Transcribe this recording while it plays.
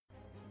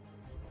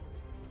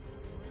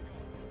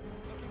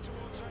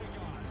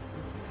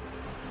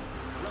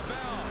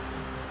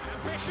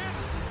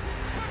Vicious,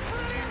 but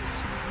brilliant.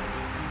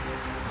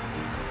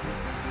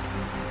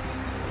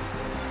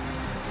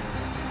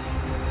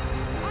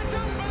 I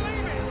don't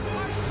believe it.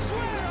 I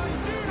swear I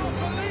do not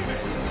believe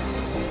it.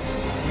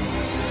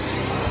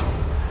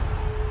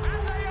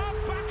 And they are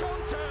back on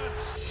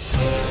terms.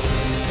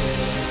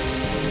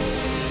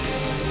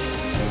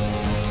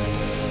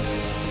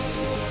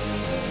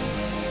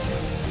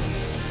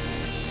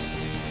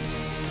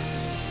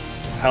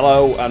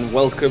 Hello and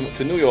welcome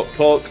to New York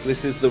Talk.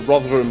 This is the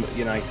Rotherham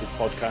United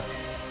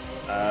podcast.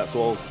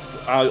 So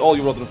all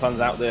you Rotherham fans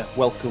out there,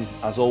 welcome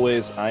as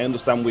always. I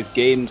understand we've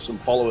gained some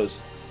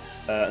followers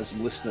and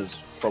some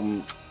listeners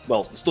from,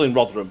 well, they're still in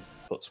Rotherham,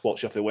 but support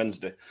Sheffield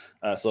Wednesday.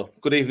 So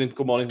good evening,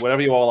 good morning,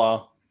 wherever you all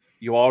are.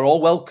 You are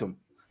all welcome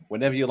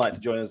whenever you'd like to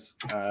join us.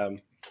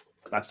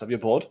 Nice to have you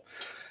aboard.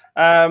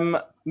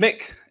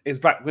 Mick is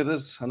back with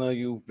us. I know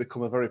you've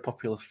become a very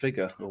popular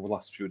figure over the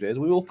last few days.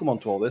 We will come on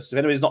to all this. If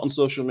anybody's not on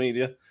social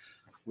media,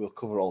 we'll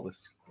cover all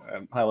this.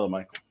 Hello,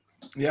 Michael.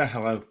 Yeah,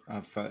 hello.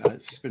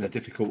 It's been a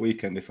difficult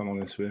weekend, if I'm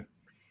honest with you.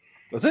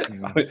 Was it? Yeah.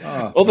 I mean,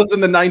 other than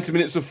the 90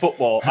 minutes of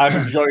football, I've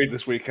enjoyed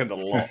this weekend a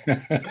lot.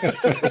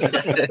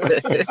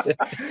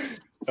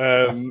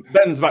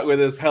 Ben's back with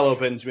us. Hello,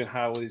 Benjamin.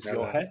 How is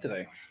your hair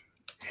today?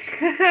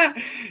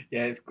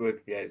 Yeah, it's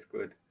good.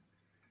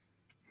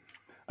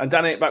 And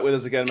Danny, back with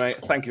us again, mate.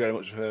 Thank you very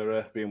much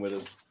for being with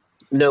us.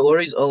 No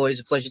worries. Always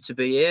a pleasure to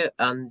be here.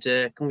 And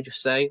can we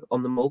just say,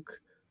 on the mug,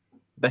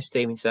 best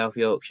team in South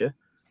Yorkshire.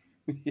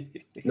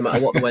 No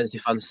matter what the Wednesday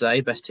fans say,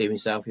 best team in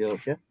South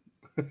Yorkshire.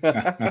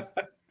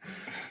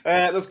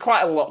 There's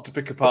quite a lot to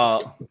pick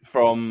apart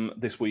from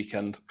this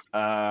weekend.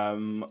 I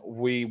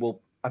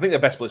think the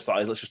best place to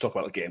start is let's just talk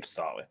about the game to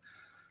start with.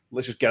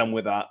 Let's just get on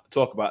with that,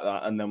 talk about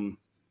that, and then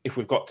if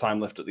we've got time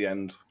left at the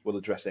end, we'll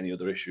address any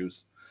other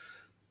issues.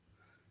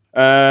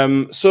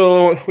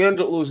 So we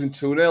ended up losing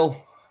 2-0,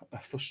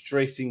 a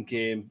frustrating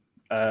game,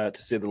 to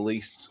say the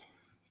least.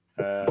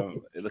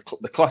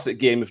 The classic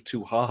game of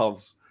two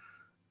halves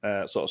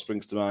sort of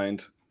springs to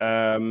mind.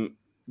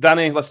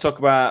 Danny, let's talk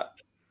about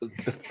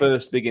the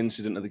first big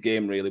incident of the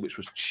game, really, which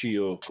was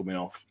Chio coming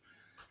off.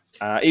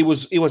 He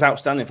was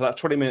outstanding for that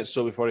 20 minutes or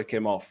so before he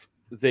came off.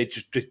 They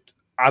just,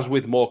 as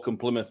with Morecambe,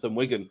 Plymouth and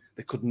Wigan,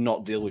 they could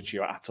not deal with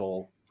Chio at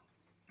all.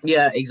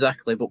 Yeah,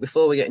 exactly. But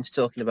before we get into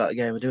talking about the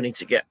game, I do need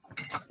to get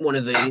one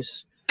of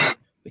these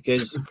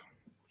because,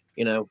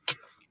 you know.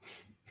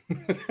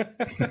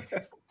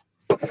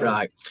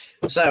 Right.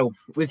 So,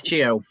 with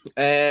Chio,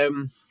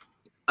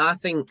 I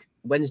think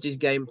Wednesday's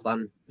game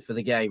plan for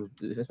the game,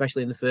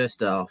 especially in the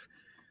first half,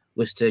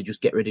 was to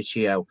just get rid of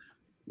Chio.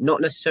 Not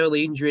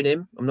necessarily injuring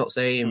him. I'm not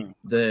saying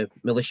the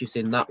malicious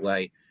in that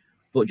way,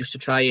 but just to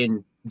try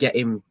and get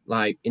him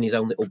like in his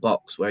own little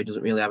box where he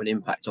doesn't really have an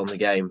impact on the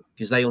game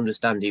because they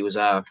understand he was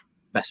our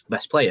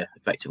best player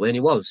effectively, and he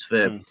was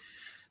for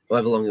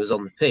however long he was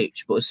on the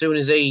pitch. But as soon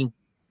as he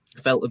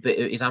felt a bit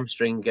of his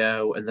hamstring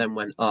go and then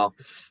went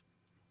off,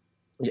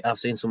 I've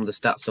seen some of the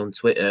stats on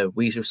Twitter.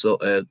 We just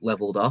sort of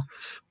levelled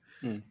off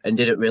and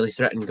didn't really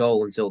threaten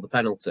goal until the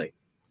penalty,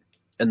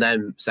 and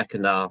then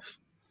second half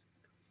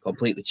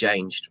completely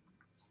changed.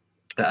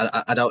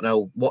 I don't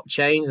know what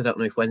changed. I don't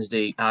know if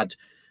Wednesday had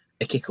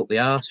a kick up the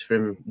arse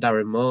from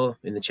Darren Moore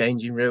in the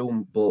changing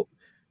room, but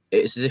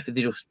it's as if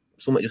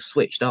something just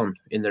switched on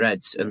in their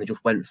heads and they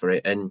just went for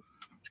it and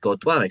scored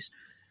twice.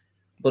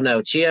 But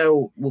no,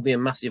 Chio will be a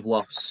massive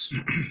loss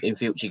in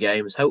future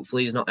games.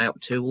 Hopefully he's not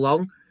out too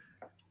long.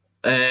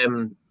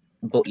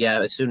 But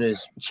yeah, as soon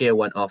as Chio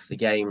went off, the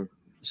game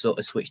sort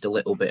of switched a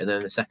little bit, and then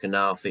in the second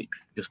half it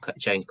just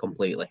changed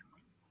completely.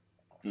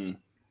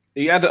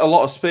 He had a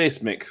lot of space,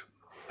 Mick.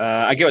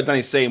 I get what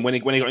Danny's saying. When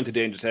he got into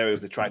dangerous areas,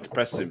 they tried to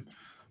press him.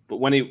 But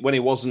when he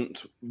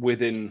wasn't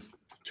within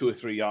 2 or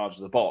 3 yards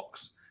of the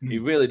box, he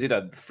really did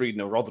have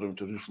freedom of Rotherham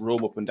to just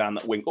roam up and down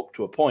that wing up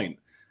to a point.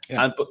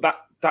 Yeah. But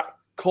that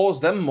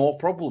caused them more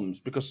problems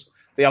because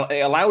it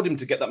allowed him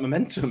to get that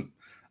momentum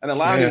and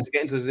allowed him to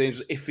get into the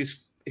danger. If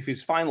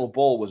his final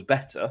ball was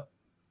better,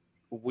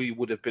 we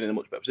would have been in a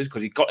much better position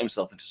because he got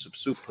himself into some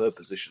superb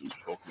positions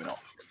before coming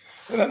off.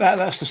 Well,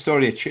 that's the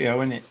story of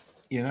Chio, isn't it?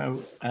 You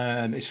know,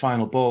 his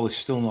final ball is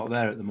still not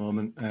there at the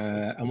moment,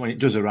 and when it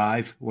does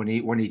arrive, when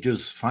he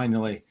does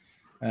finally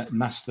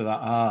master that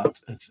art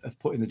of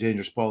putting the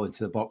dangerous ball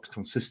into the box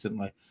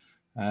consistently,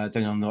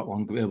 then he'll no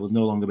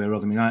longer be a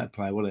Rotherham United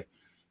player, will he?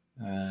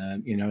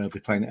 He'll be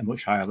playing at a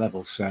much higher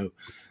level. So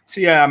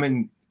yeah, I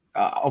mean,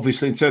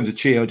 obviously in terms of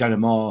Chio, Darren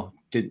Moore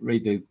didn't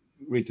read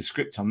the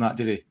script on that,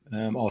 did he?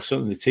 Or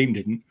certainly the team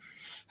didn't,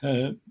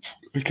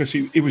 because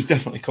he was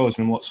definitely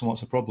causing them lots and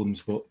lots of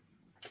problems, but.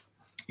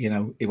 You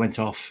know, he went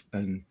off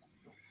and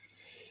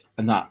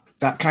that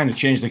kind of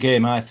changed the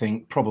game. I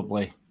think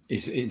probably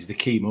is the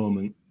key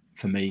moment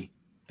for me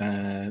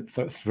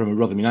from a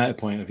Rotherham United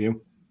point of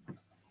view.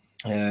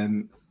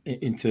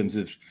 In terms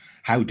of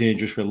how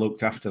dangerous we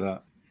looked after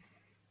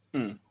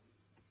that.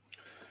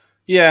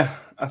 Yeah,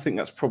 I think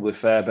that's probably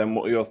fair, Ben.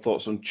 What are your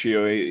thoughts on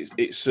Chio?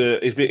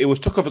 It was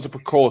took off as a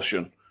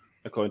precaution,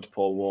 according to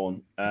Paul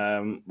Warne,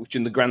 which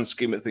in the grand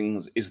scheme of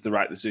things is the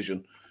right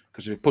decision.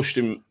 Because if he pushed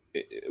him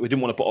we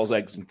didn't want to put all our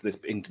eggs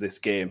into this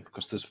game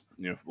because there's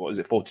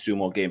 42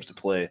 more games to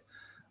play,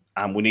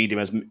 and we need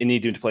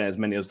him to play as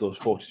many of those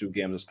 42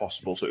 games as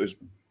possible. So it was.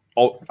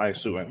 I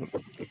assume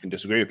you can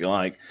disagree if you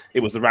like. It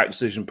was the right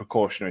decision,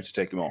 precautionary, to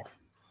take him off.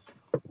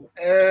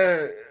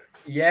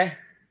 Yeah.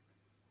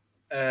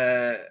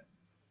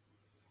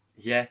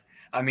 Yeah.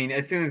 I mean,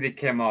 as soon as he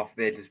came off,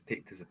 they just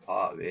picked us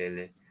apart,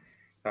 really, if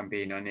I'm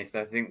being honest.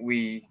 I think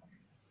we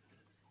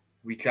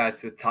tried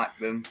to attack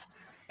them,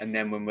 and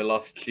then when we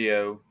lost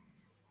Chio,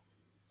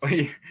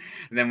 they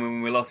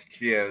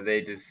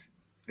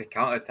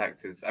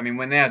counter-attacked us. I mean,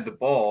 when they had the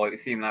ball, it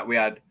seemed like we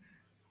had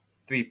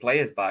 3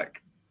 players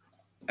back.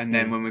 And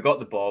then when we got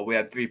the ball, we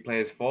had 3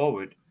 players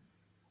forward.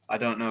 I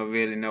don't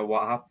really know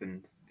what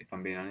happened, if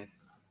I'm being honest.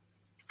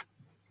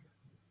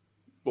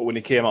 But when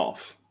he came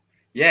off?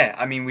 Yeah,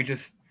 I mean, we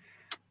just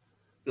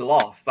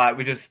lost. Like,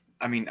 his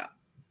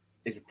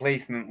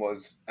replacement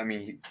was, I'm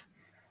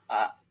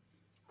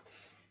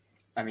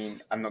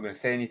not going to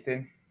say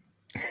anything.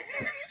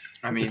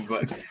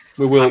 But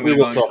we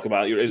will talk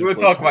about it. We'll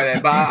talk about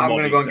it, but I'm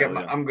going to go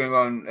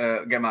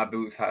and get my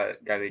boots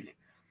at garage,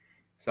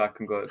 so I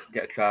can go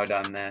get a trial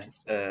down there.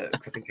 I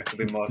think I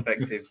could be more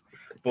effective.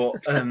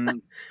 But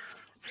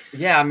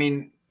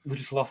we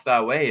just lost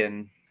our way,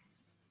 and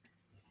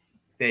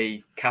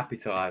they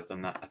capitalised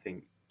on that. I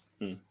think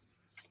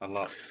a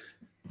lot.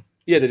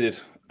 Yeah, they did.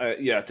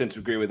 I tend to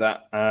agree with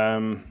that.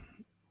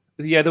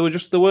 There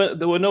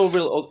were no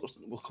real.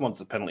 We'll come on to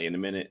the penalty in a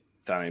minute,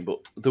 Danny, but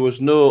there was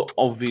no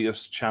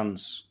obvious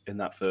chance in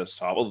that first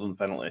half other than the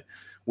penalty.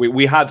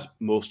 We had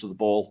most of the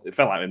ball. It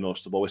felt like we had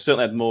most of the ball. We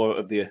certainly had more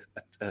of the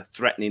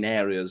threatening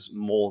areas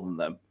more than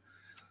them.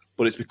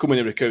 But it's becoming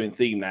a recurring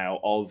theme now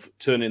of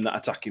turning that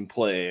attacking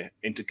play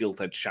into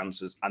gilt-edged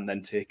chances and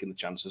then taking the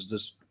chances.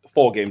 There's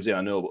 4 games in,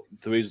 I know, but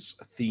there is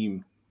a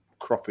theme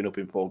cropping up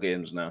in 4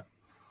 games now.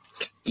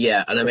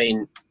 Yeah, and I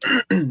mean,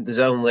 there's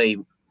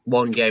only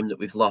 1 game that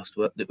we've lost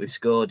that we've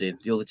scored in.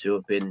 The other 2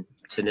 have been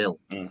 2-0.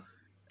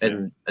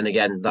 And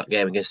again, that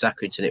game against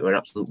Accrington, it were an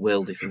absolute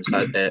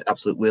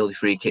wieldy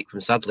free kick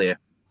from Sadlier.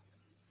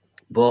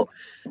 But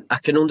I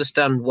can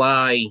understand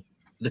why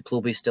the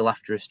club is still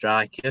after a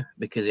striker,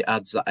 because it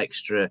adds that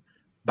extra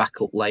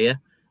backup layer.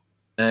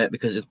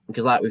 Because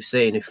like we've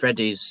seen, if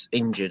Freddie's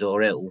injured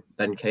or ill,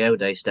 then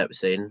Coyote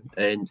steps in,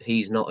 and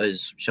he's not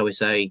as, shall we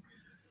say,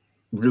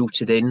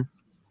 rooted in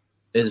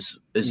as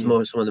some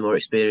of the more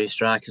experienced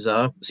strikers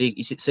are. So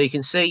you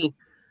can see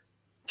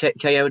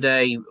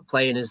Coyote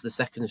playing as the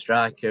second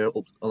striker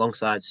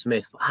alongside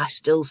Smith. But I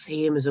still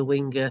see him as a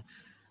winger.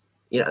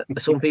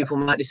 Some people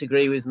might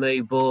disagree with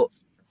me, but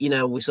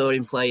we saw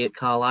him play at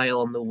Carlisle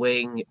on the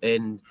wing,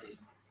 and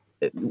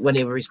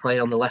whenever he's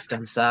playing on the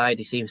left-hand side,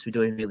 he seems to be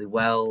doing really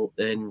well.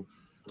 And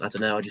I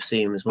don't know, I just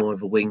see him as more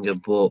of a winger.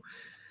 But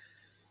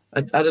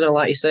I don't know,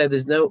 like you said,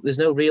 there's no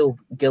real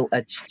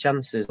gilt-edged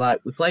chances.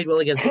 Like, we played well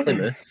against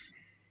Plymouth,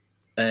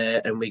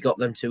 and we got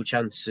them 2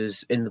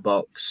 chances in the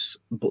box,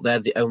 but they're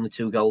the only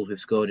 2 goals we've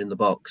scored in the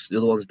box. The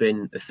other one's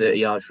been a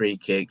 30-yard free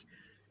kick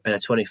and a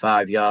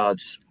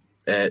 25-yard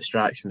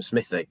strike from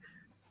Smithy.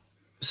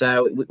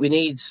 So we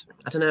need,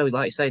 I don't know,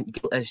 like you say,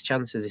 gilt-edged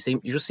chances. You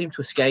just seem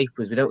to escape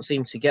us. We don't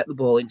seem to get the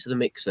ball into the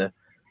mixer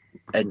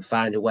and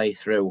find a way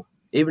through.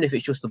 Even if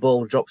it's just the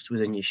ball drops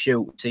within your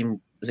shoot, we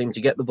seem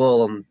to get the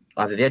ball on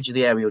either the edge of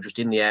the area or just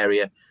in the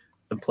area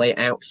and play it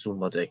out to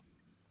somebody.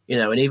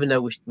 And even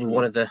though we're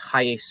one of the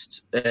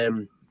highest, how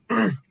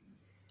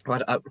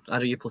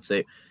do you put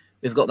it?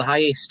 We've got the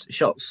highest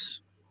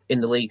shots in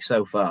the league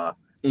so far,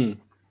 but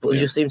we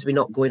just seem to be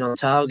not going on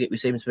target. We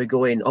seem to be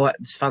going,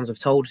 fans have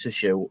told us to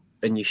shoot,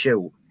 and you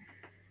shoot.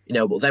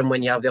 But then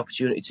when you have the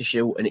opportunity to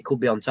shoot and it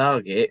could be on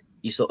target,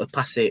 you sort of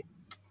pass it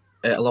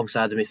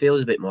alongside the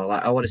midfielders a bit more.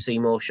 Like, I want to see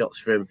more shots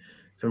from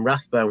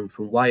Rathbone,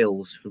 from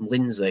Wiles, from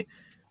Lindsay.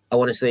 I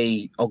want to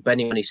see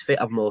Ogbenny, when he's fit,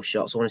 have more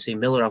shots. I want to see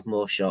Miller have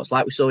more shots.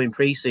 Like we saw in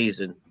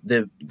pre-season,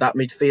 that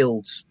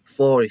midfield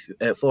 4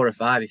 or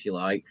 5, if you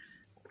like,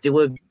 they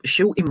were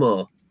shooting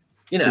more.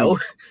 They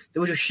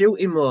were just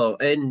shooting more.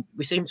 And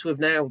we seem to have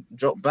now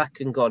dropped back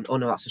and gone, oh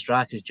no, that's a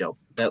striker's job.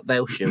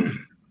 They'll shoot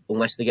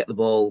unless they get the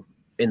ball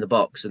in the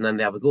box and then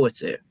they have a go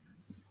at it.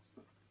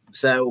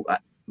 So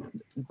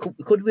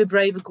could we be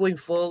braver going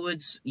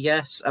forwards?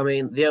 Yes. I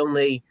mean, the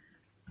only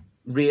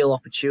real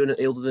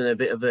opportunity, other than a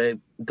bit of a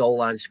goal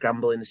line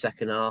scramble in the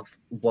second half,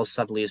 was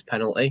sadly his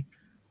penalty.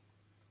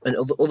 And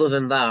other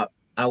than that,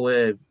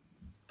 our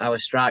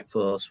strike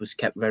force was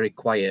kept very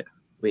quiet,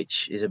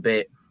 which is a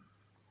bit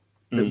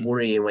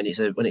worrying when it's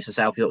a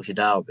South Yorkshire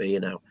derby,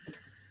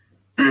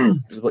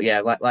 But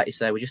yeah, like you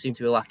say, we just seem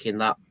to be lacking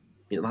that,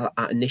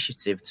 that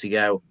initiative to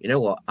go, you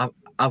know what,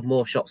 have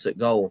more shots at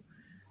goal.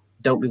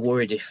 Don't be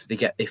worried if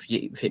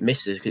it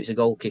misses, because it's a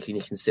goal kick and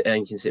you can sit there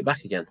and you can sit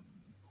back again.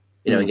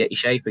 And get your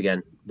shape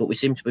again. But we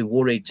seem to be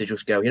worried to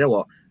just go, you know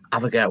what,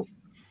 have a go.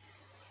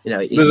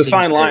 There's a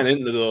fine line,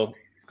 isn't there, though?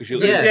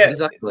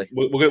 Exactly.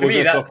 We're going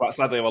to talk about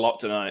Sadlier a lot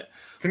tonight.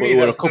 There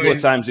were a couple of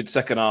times in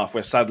second half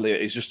where Sadlier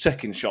is just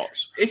taking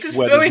shots. It's just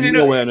where there's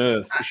no way on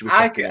earth he should be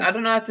taking I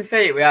don't know how to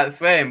say it without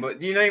swearing,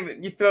 but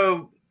you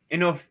throw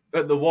enough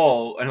at the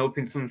wall and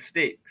hoping some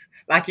sticks.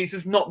 Like, it's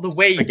just not the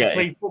way to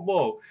play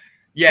football.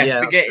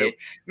 Yeah, spaghetti.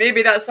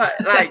 Maybe that's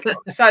like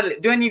sadly,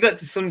 when you get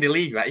to Sunday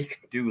League, right, you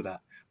can do that.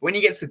 When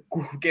you get to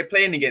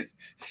playing against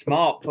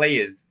smart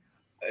players,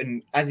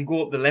 and as you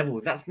go up the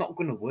levels, that's not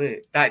going to work.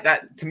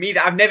 That to me,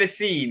 that I've never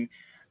seen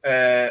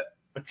a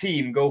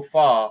team go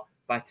far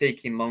by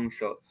taking long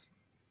shots.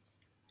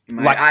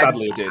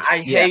 Sadly it did.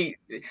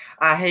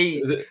 I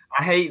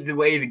hate the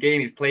way the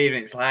game is played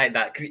when it's like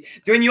that. Because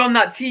when you're on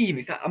that team,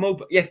 it's like, I'm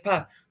open. Yes,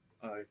 pa.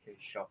 Oh, okay,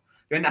 sure.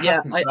 When that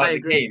happens throughout the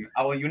game,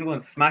 you want to go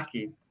and smack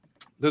him.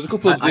 There's a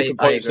couple of different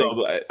points.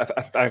 I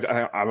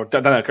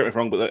don't know, correct me if I'm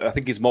wrong, but I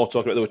think he's more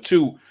talking about. There were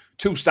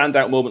two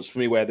standout moments for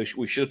me where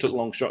we should have took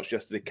long shots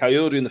yesterday.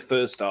 Coyote in the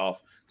first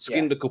half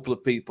skinned a couple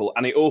of people,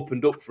 and it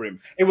opened up for him.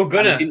 It was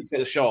gonna. He didn't take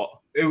the shot.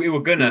 It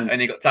was gonna,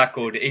 and he got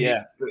tackled.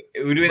 It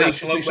was doing that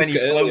slow when he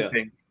slow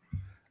thing.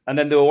 And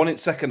then there were one in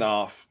second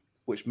half,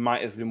 which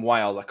might have been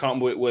wild. I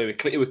can't remember where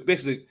it was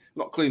basically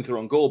not clean through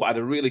on goal, but I had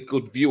a really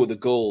good view of the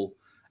goal.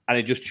 And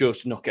he just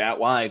chose to knock it out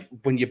wide.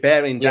 When you're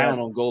bearing down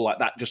on goal like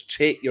that, just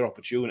take your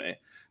opportunity.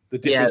 The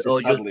difference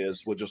is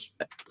Cavaliers were just...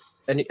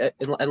 And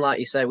like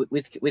you say,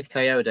 with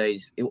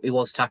Coyotes, he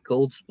was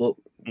tackled, but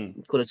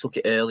could have took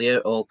it earlier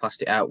or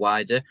passed it out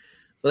wider.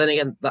 But then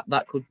again,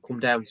 that could come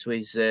down to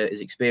his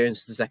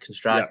experience as the second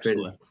striker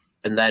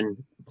and then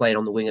playing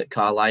on the wing at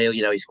Carlisle.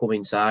 You know, he's come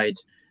inside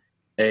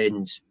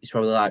and he's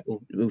probably like,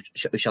 well,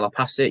 shall I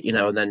pass it? You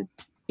know, and then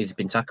he's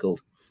been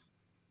tackled.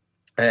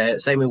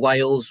 Same with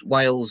Wales.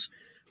 Wales...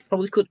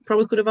 Probably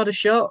could have had a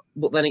shot,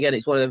 but then again,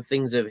 it's one of them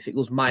things of if it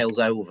goes miles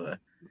over,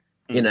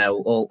 you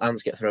know, all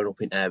hands get thrown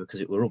up in air because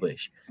it were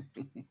rubbish.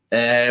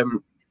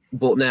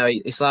 But now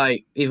it's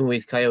like even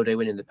with Coyote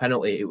winning the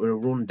penalty, it was a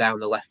run down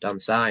the left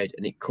hand side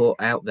and it caught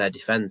out their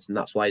defence, and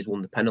that's why he's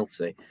won the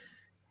penalty.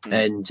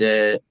 And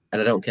I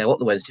don't care what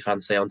the Wednesday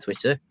fans say on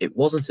Twitter, it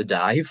wasn't a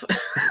dive.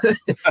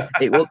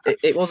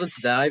 it wasn't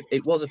a dive.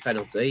 It was a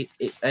penalty,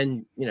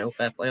 and you know,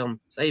 fair play on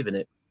saving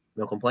it.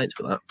 No complaints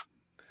for that.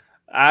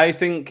 I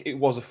think it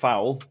was a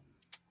foul.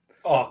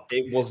 Oh,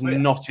 it was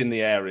not in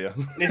the area.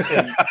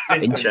 Listen,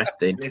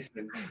 interesting.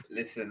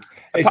 Listen.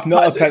 It's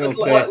not a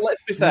penalty.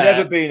 Let's be fair.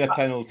 Never been a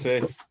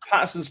penalty.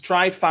 Patterson's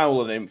tried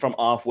fouling him from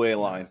halfway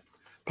line.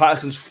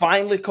 Patterson's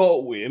finally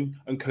caught with him,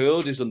 and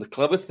Coyote's done the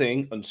clever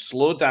thing and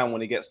slowed down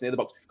when he gets near the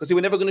box because he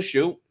was never going to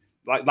shoot.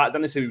 Like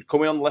Danny said, he was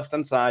coming on the left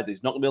hand side.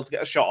 He's not going to be able to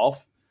get a shot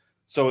off,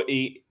 so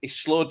he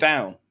slowed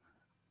down.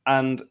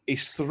 And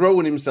he's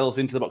throwing himself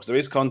into the box. There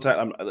is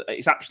contact.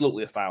 It's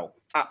absolutely a foul.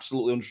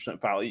 Absolutely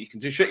 100% foul. You can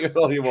just shut your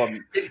all you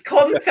want. It's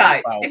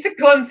contact. It's a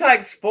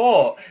contact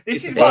sport.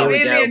 This is what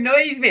really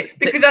annoys me.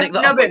 Because take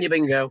that off on your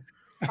bingo.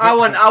 I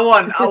want.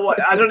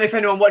 I don't know if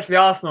anyone watched the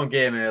Arsenal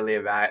game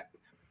earlier, right?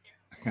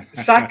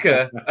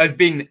 Saka has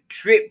been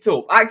tripped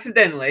up.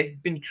 Accidentally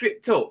been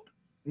tripped up.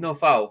 No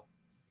foul.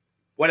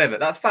 Whatever.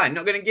 That's fine.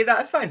 Not going to give that.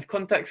 That's fine. It's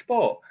contact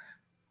sport.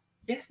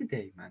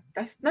 Yesterday, man.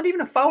 That's not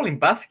even a foul in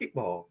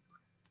basketball.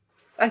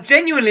 That's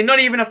genuinely not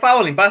even a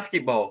foul in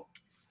basketball.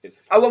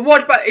 I will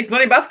watch, but it's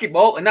not in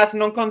basketball, and that's a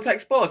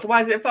non-contact sport. So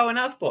why is it a foul in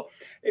our sport?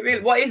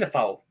 What is a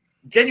foul?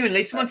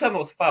 Genuinely, someone tell me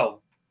what's a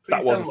foul. Please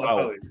that was a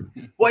foul.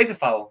 What is a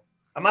foul?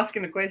 I'm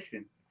asking a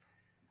question.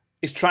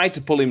 He's tried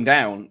to pull him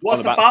down on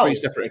about 3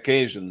 separate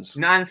occasions.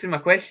 You're not answering my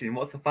question.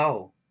 What's a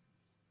foul?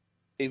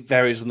 It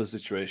varies on the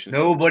situation.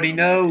 Nobody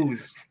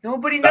knows.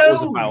 Nobody that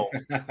knows. Was a foul.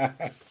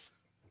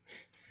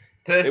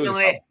 Personally. It was a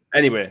foul.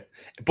 Anyway,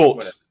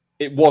 but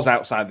it was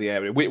outside the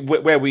area.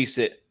 Where we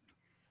sit,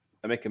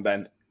 Mick and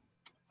Ben.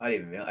 I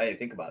didn't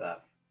think about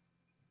that.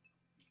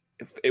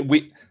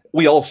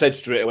 We all said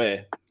straight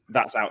away,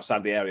 that's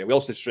outside the area. We all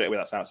said straight away,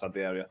 that's outside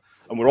the area.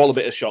 And we're all a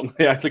bit of shock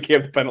they actually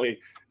gave the penalty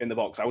in the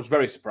box. I was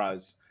very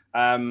surprised.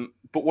 But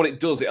what it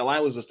does, it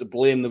allows us to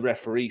blame the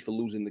referee for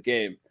losing the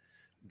game.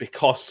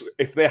 Because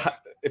if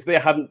we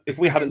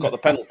hadn't got the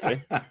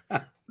penalty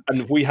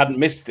and we hadn't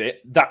missed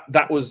it,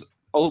 that was,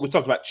 although we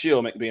talked about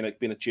Chio being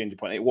a changing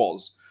point, it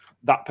was.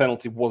 That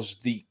penalty was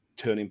the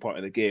turning point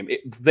of the game.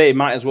 They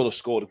might as well have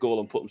scored a goal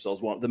and put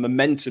themselves one. The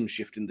momentum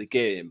shift in the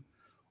game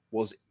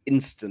was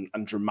instant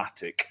and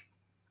dramatic.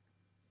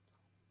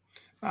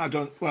 I've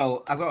got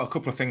a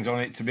couple of things on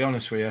it, to be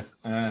honest with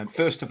you.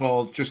 First of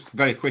all, just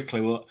very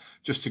quickly,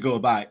 just to go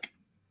back,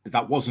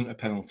 that wasn't a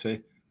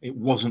penalty. It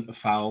wasn't a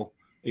foul.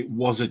 It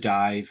was a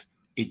dive.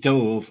 He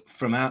dove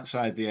from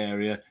outside the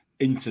area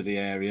into the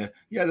area.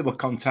 Yeah, there were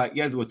contact.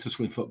 Yeah, they were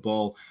tussling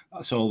football.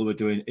 That's all they were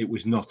doing. It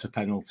was not a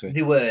penalty.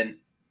 They weren't.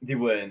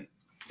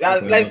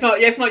 Let's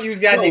not use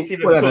the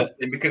adjective of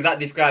tussling because that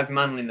describes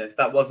manliness.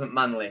 That wasn't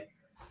manly.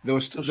 They were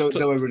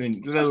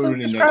running. They were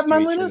running next to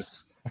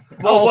manliness? Each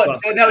other. Well,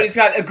 it's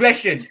like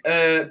aggression,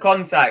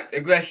 contact,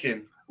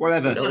 aggression.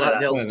 Whatever. Don't like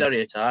the old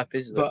stereotype,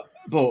 is it? But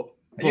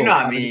you know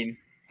what I mean.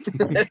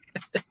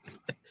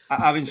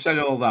 Having said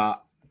all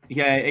that,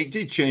 yeah, it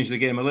did change the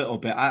game a little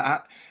bit.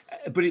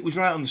 But it was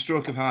right on the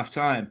stroke of half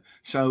time.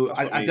 So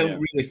I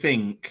don't really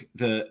think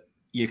that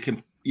you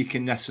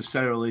can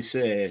necessarily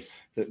say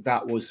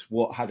that was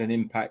what had an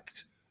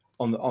impact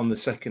on the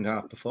second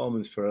half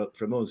performance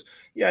from us.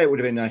 Yeah, it would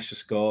have been nice to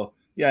score.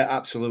 Yeah,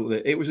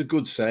 absolutely. It was a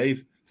good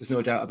save. There's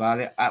no doubt about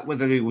it.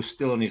 Whether he was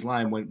still on his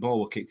line when ball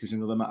was kicked is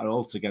another matter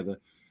altogether.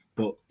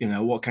 But,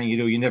 what can you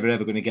do? You're never,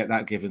 ever going to get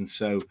that given.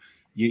 So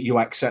you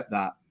accept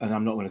that, and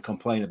I'm not going to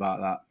complain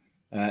about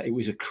that. It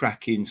was a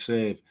cracking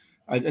save.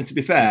 And to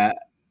be fair,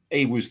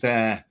 he was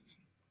their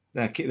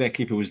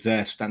keeper was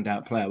their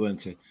standout player,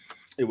 weren't he?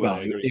 He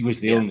was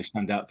the only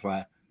standout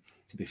player,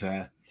 to be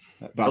fair.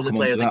 But Only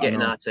player that get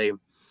in our team.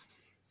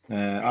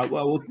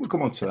 We'll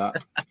come on to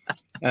that.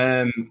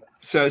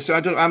 So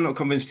I'm not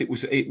convinced it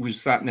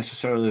was that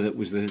necessarily that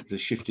was the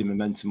shift in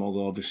momentum.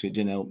 Although obviously it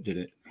didn't help, did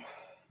it?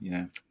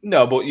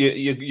 No, but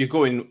you're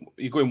going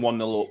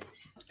 1-0 up.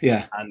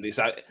 Yeah, and it's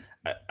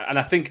and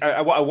I think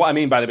what I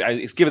mean by that,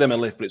 it's given them a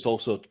lift, but it's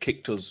also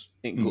kicked us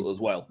in gut as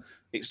well.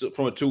 It's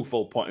from a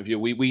twofold point of view.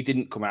 We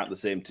didn't come out the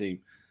same team,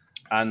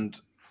 and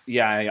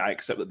yeah, I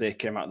accept that they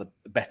came out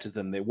better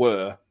than they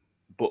were,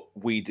 but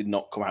we did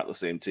not come out the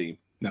same team.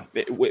 No,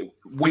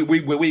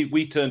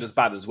 we turned as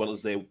bad as well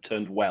as they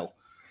turned well.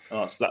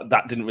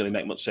 That didn't really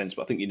make much sense,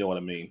 but I think you know what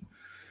I mean.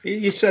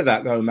 You said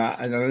that though, Matt,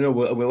 and I know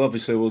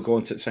we'll go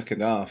into the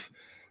second half.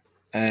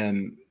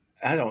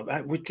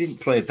 We didn't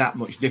play that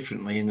much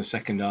differently in the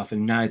second half,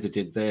 and neither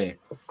did they.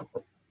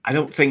 I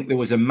don't think there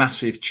was a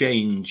massive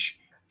change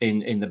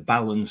in the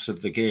balance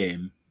of the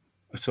game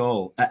at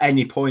all at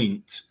any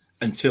point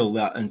until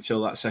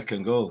that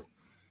second goal.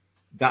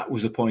 That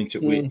was the point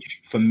at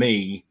which, for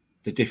me,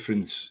 the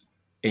difference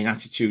in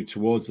attitude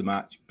towards the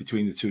match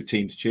between the two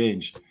teams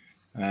changed.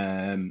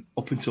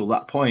 Up until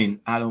that point,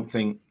 I don't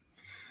think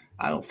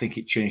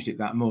it changed it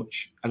that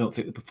much. I don't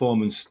think the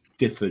performance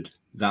differed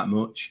that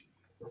much.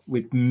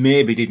 We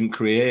maybe didn't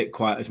create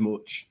quite as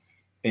much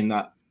in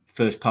that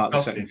first part of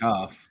the second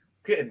half.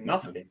 Created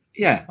nothing.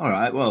 Yeah, all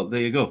right. Well, there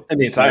you go. In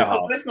the entire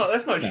half. Let's not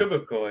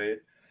sugarcoat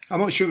it. I'm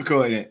not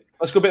sugarcoating it.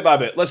 Let's go bit by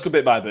bit.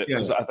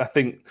 Yeah. I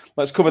think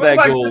let's cover their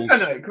goals.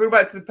 Can we go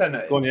back to the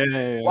penalty? Go on,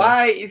 yeah.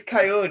 Why is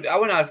Coyote? I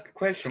want to ask a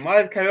question.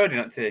 Why is Coyote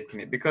not taking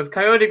it? Because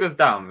Coyote goes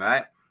down,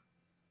 right?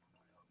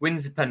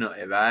 Wins the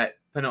penalty, right?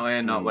 Penalty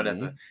or not,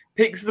 whatever.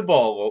 Picks the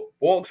ball up,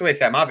 walks away,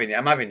 says, I'm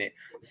having it.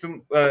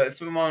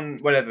 Someone,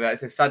 whatever, that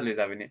says Sadler's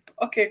having it.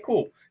 Okay,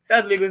 cool.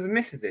 Sadler goes and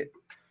misses it.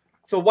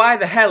 So why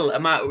the hell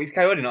is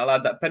Coyote not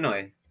allowed that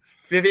penalty?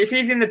 So if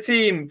he's in the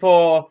team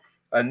for,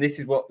 and this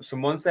is what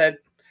someone said,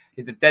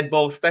 he's a dead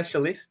ball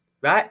specialist,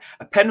 right?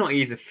 A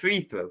penalty is a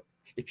free throw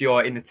if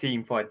you're in the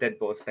team for a dead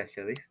ball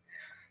specialist.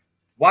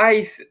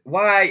 If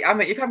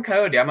I'm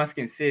Coyote, I'm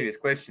asking serious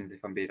questions,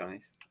 if I'm being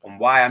honest, on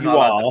why I'm not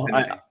allowed that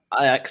penalty.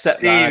 I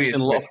accept that. I've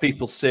seen a lot of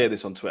people say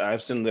this on Twitter.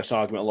 I've seen this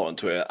argument a lot on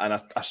Twitter, and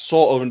I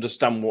sort of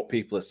understand what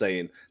people are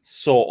saying,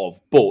 sort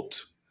of.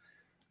 But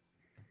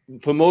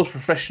for most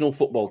professional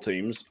football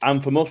teams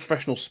and for most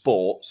professional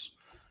sports,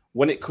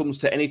 when it comes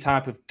to any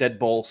type of dead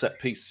ball set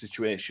piece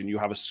situation, you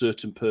have a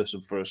certain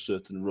person for a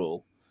certain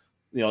role.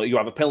 You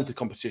have a penalty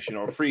competition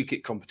or a free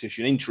kick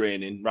competition in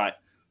training, right?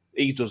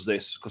 He does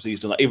this because he's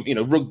done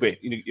that. Rugby,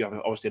 you have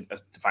obviously a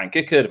defined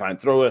kicker, defined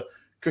thrower.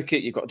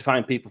 Cricket, you've got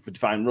defined people for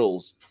defined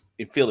roles.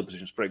 In fielding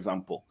positions, for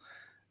example.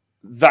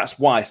 That's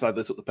why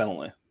Sadler took the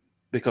penalty,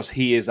 because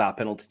he is our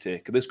penalty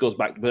taker. This goes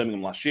back to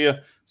Birmingham last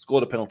year,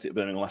 scored a penalty at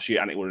Birmingham last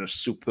year, and it was a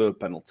superb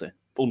penalty,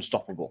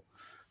 unstoppable.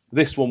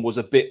 This one was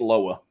a bit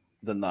lower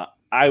than that.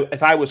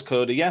 If I was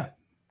Cody, I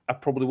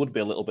probably would be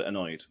a little bit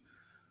annoyed.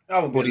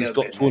 But he's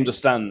got to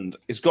understand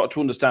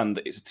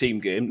that it's a team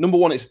game. Number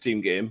one, it's a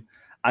team game.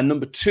 And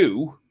number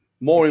two,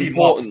 more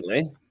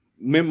importantly,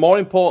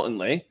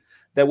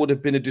 there would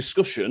have been a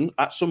discussion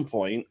at some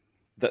point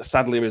that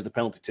Sadler is the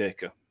penalty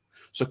taker.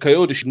 So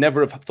Coyote should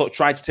never have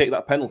tried to take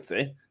that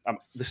penalty.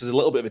 This is a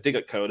little bit of a dig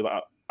at Coyote,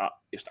 but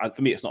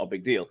for me, it's not a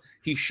big deal.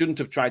 He shouldn't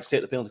have tried to take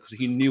the penalty because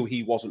he knew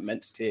he wasn't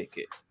meant to take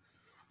it.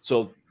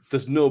 So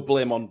there's no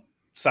blame on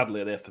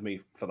Sadler there for me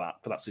for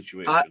that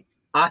situation.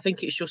 I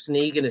think it's just an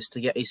eagerness to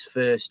get his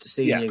first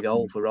senior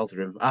goal for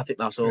Rotherham. I think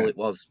that's all it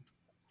was.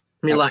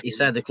 I mean, like you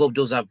said, the club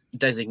does have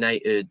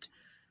designated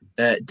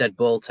dead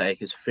ball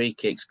takers, free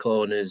kicks,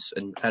 corners,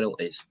 and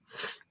penalties.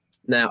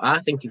 Now, I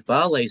think if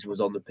Barlaser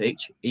was on the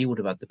pitch, he would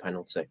have had the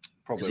penalty.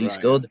 Because he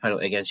scored the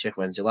penalty against Sheffield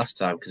Wednesday last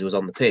time because he was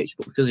on the pitch.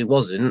 But because he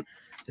wasn't,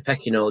 the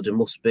pecking order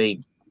must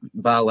be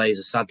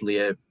Barlaser,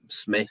 Sadler,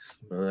 Smith.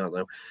 I don't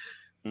know.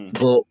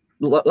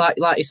 But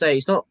like you say,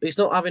 it's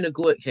not having a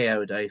go at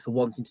Coyote for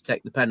wanting to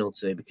take the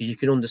penalty, because you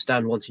can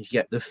understand wanting to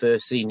get the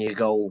first senior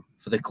goal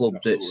for the club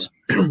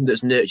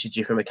that's nurtured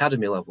you from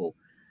academy level.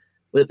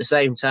 But at the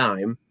same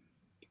time,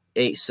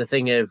 it's a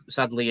thing of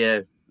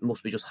Sadler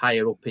must be just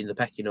higher up in the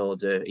pecking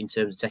order in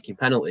terms of taking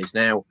penalties.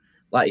 Now,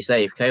 like you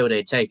say, if Coyote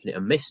had taken it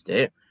and missed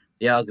it,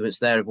 the argument's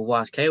there of, well,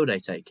 why is Coyote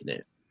taking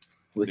it?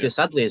 Because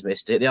Sadler has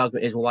missed it, the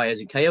argument is, well, why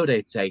isn't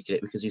Coyote taking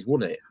it? Because he's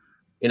won it.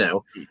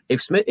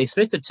 If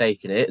Smith had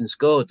taken it and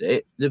scored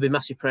it, there'd be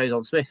massive praise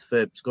on Smith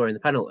for scoring the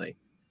penalty.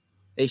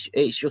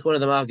 It's just one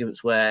of them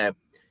arguments where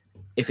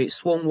if it's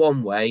swung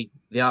one way,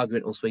 the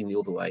argument will swing the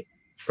other way.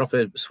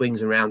 Proper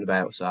swings and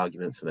roundabouts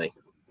argument for me.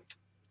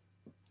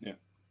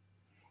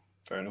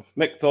 Fair enough.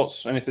 Mick,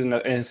 thoughts? Anything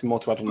more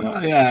to add on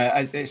that? Yeah,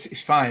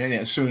 it's fine, isn't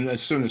it? As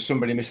soon as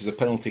somebody misses a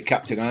penalty,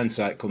 Captain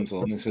Hindsight comes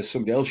along and says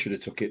somebody else should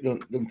have took it,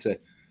 doesn't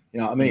it?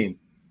 You know what I mean?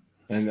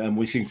 And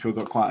we seem to have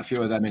got quite a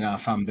few of them in our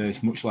fan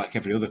base, much like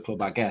every other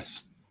club, I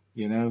guess.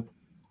 You know,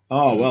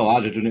 well,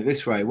 I'd have done it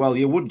this way. Well,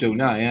 you would do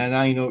now, yeah.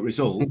 Now you know the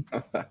result. You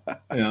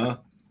know,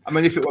 I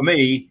mean, if it were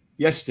me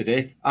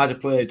yesterday, I'd have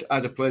played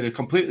a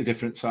completely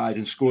different side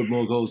and scored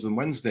more goals than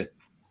Wednesday.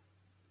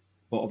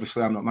 But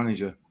obviously, I'm not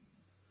manager.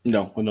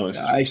 No, I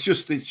noticed.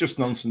 It's just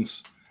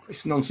nonsense.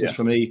 It's nonsense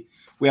for me.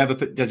 We have a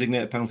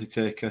designated penalty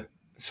taker.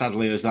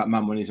 Sadly, as that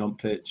man when he's on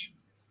pitch.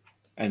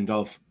 End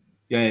of.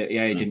 Yeah,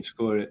 he didn't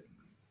score it.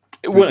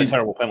 It wasn't a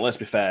terrible penalty, let's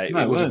be fair.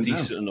 No, it was a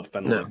decent enough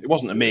penalty. No. It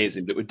wasn't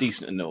amazing, but it was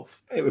decent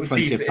enough. It was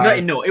plenty decent. of power.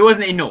 It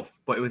wasn't enough,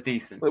 but it was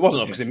decent. Well, it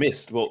wasn't obviously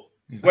missed, but...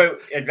 Well,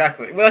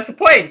 exactly. Well, that's the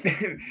point.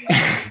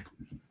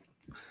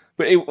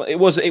 But it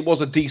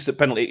was a decent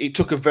penalty. It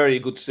took a very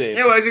good save.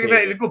 Yeah, well, it was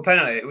a good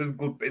penalty. It was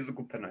a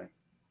good penalty.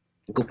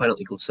 Good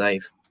penalty, good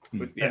save.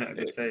 Good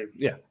penalty, good save.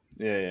 Yeah.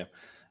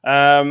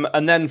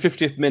 And then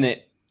 50th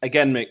minute,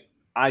 again, Mick,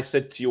 I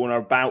said to you on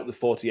about the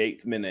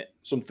 48th minute,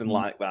 something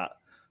like that,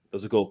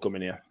 there's a goal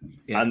coming here.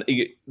 Yeah. And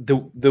it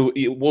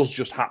was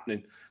just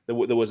happening. There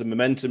was a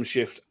momentum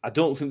shift. I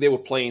don't think they were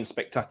playing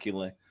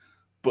spectacularly,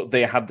 but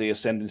they had the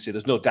ascendancy.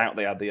 There's no doubt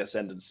they had the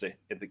ascendancy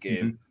in the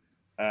game.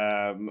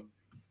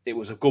 It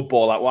was a good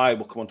ball out wide.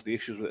 We'll come on to the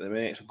issues with it in a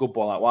minute. It's a good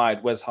ball out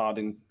wide. Wes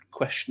Harding,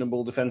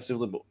 questionable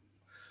defensively, but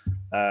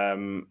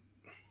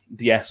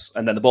yes.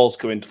 And then the ball's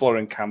coming to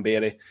Florian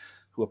Camberi,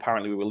 who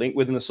apparently we were linked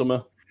with in the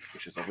summer,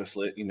 which is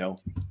obviously,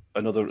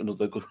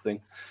 another good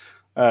thing.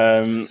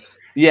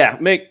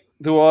 Mick,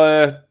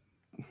 we're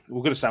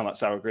going to sound like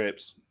sour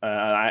grapes.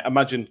 I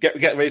imagine,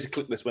 get ready to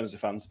click this, Wednesday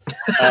fans.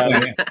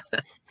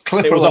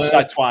 It was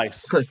offside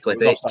twice.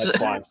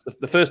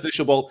 The first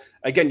initial ball,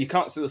 again, you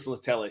can't see this on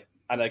the telly.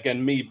 And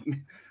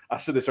again, I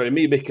said this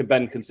already, Mick and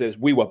Ben can say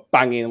we were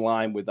banging in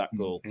line with that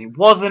goal. And it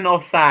wasn't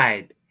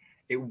offside.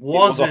 It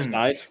was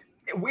offside.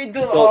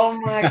 Oh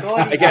my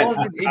God, it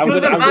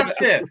doesn't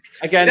matter.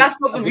 Again, that's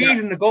not the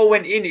reason the goal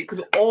went in. It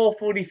was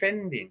awful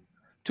defending.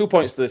 2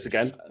 points to this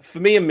again. For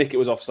me and Mick, it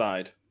was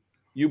offside.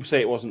 You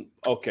say it wasn't.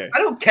 Okay. I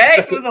don't care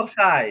if it was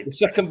offside. The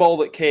second ball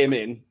that came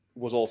in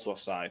was also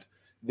offside.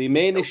 The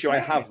main issue I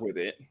have with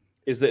it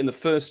is that in the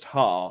first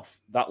half,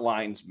 that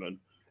linesman,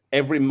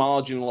 every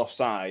marginal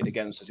offside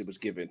against us, it was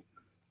given.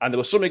 And there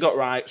was some he got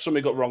right, some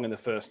he got wrong in the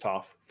first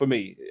half, for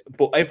me.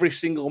 But every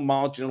single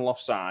marginal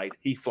offside,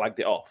 he flagged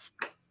it off.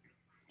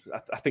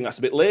 I think that's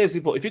a bit lazy,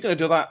 but if you're going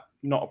to do that,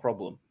 not a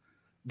problem.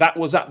 That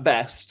was at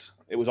best,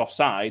 it was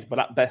offside, but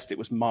at best it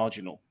was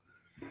marginal.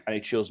 And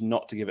he chose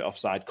not to give it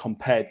offside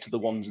compared to the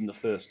ones in the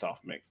first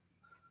half, Mick.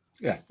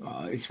 Yeah,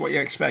 it's what you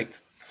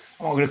expect.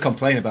 I'm not going to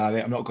complain about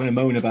it. I'm not going to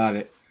moan about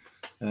it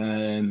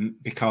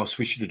because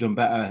we should have done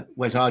better.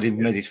 Wes Harding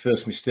made his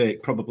first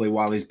mistake probably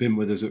while he's been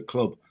with us at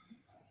club.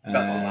 That's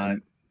all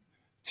right.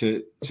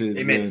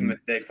 He made some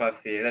mistakes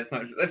last year. Let's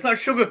not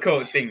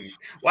sugarcoat things.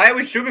 Why are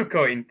we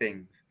sugarcoating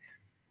things?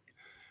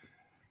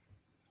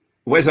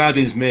 Wes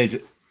Harding's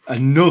made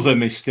another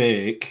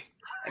mistake.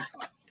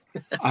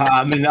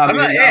 How many more are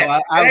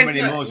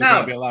going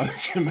to be allowed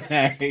to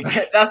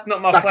make? That's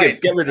not my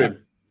point. Get rid of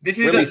him. This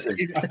is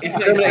it's not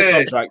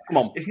his first. Come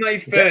on. It's not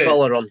his first. Get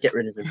Bowler on. Get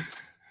rid of him.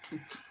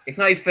 It's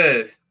not his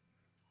first.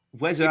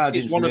 Wes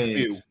Harding's one of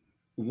few.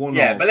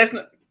 But let's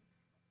not.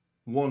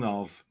 One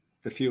of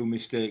the few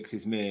mistakes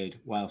he's made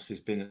whilst he's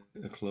been at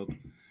the club.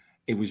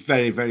 He was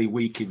very, very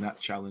weak in that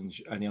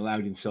challenge, and he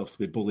allowed himself to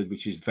be bullied,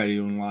 which is very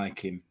unlike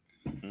him.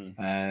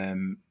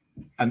 And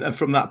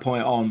from that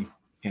point on,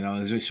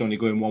 it's only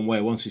going one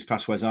way. Once he's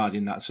past Wes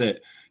Harding, that's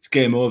it. It's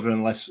game over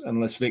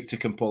unless Victor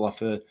can pull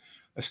off a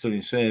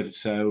stunning save.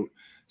 So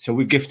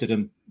we've gifted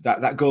him.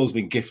 That goal's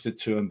been gifted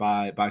to him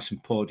by some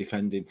poor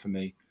defending for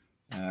me.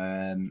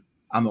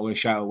 I'm not going to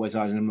shout at Wes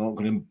Harding. I'm not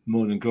going to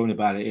moan and groan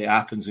about it. It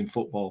happens in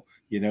football.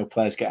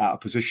 Players get out of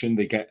position.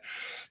 They get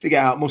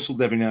out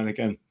muscled every now and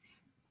again.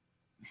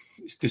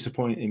 It's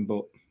disappointing,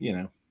 but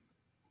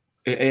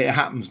it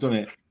happens, doesn't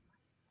it?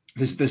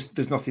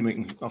 There's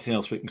nothing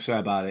else we can say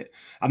about it.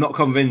 I'm not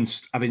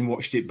convinced, having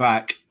watched it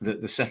back,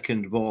 that the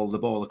second ball, the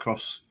ball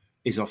across,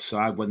 is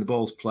offside. When the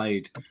ball's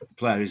played, the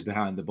player is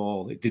behind the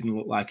ball. It didn't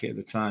look like it at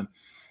the time.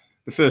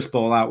 The first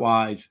ball out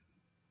wide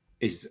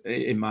is,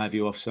 in my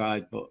view,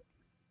 offside, but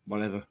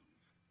whatever.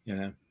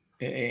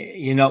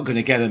 You're not going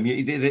to get them.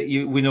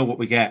 We know what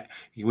we get.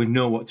 We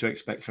know what to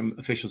expect from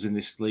officials in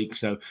this league.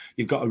 So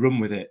you've got to run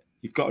with it.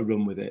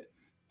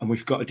 And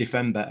we've got to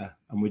defend better,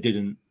 and we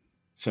didn't.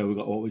 So we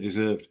got what we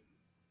deserved.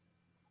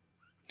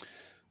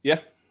 Yeah,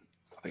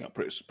 I think that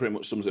pretty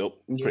much sums it up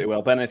pretty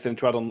well. Ben, anything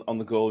to add on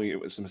the goal? It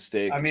was a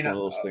mistake. It's one of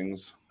those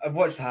things. I've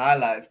watched the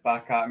highlights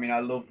back. I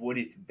love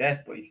Woody to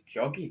death, but he's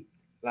joggy.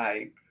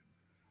 I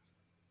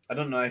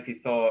don't know if he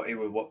thought he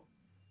would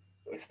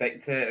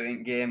spectator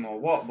in game or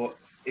what, but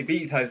he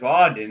beats Wes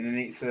Harding, and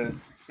it's a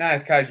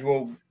nice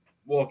casual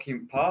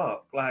walking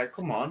park.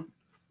 Come on.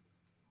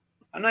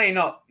 I know you're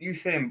not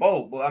Usain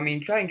Bolt, but I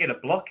mean, try and get a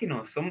blocking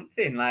or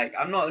something. Like,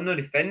 I'm not no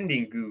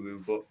defending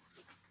guru, but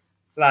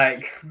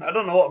like, I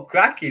don't know what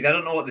crack is. I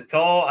don't know what they're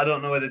taught. I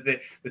don't know whether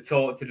they're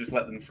taught to just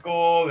let them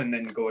score and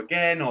then go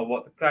again, or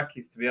what the crack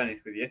is. To be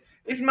honest with you,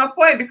 this is my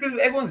point, because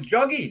everyone's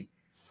jogging,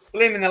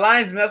 blaming the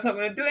linesman. That's not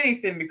going to do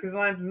anything, because the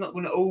linesman's not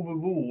going to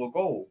overrule a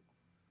goal.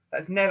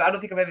 That's never. I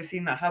don't think I've ever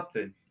seen that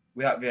happen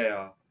without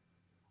VAR.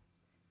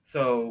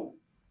 So,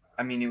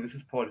 I mean, it was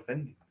just poor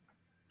defending.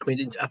 I mean,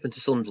 didn't it happen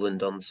to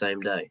Sunderland on the same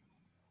day?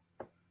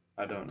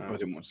 I don't know. I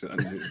didn't watch it. I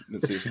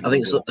didn't see I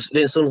think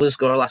didn't Sunderland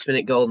score a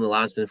last-minute goal and the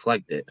linesman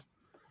flagged it?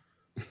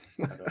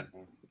 I don't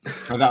know.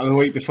 Oh, that was the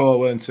week before,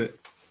 weren't it?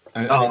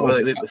 And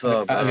the week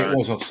before. it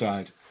was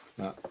offside.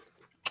 That.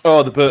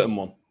 Oh, the Burton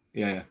one.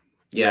 Yeah.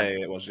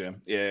 It was.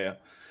 Yeah.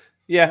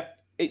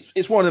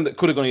 It's one of them that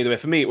could have gone either way.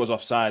 For me, it was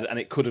offside, and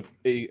it could have.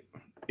 He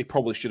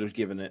probably should have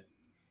given it,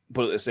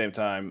 but at the same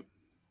time,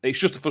 it's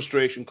just a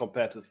frustration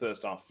compared to the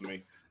first half for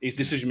me. His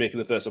decision making in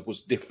the first half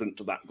was different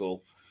to that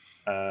goal,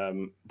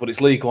 but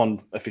it's League One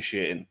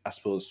officiating. I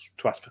suppose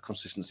to ask for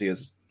consistency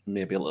is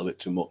maybe a little bit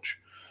too much.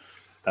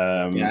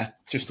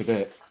 Just a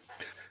bit.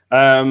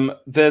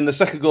 Then the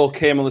second goal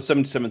came on the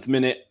 77th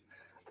minute,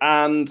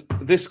 and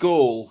this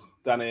goal,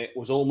 Danny,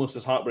 was almost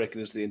as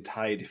heartbreaking as the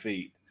entire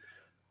defeat,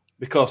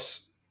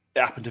 because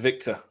it happened to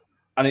Victor,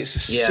 and it's a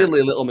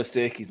silly little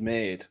mistake he's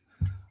made.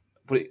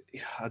 But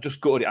I just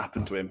gutted it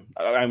happened to him.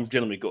 I'm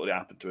genuinely gutted it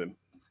happened to him.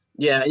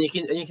 Yeah, and you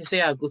can see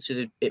how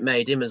gutted it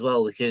made him as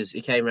well, because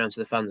he came around to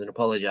the fans and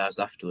apologised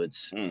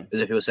afterwards,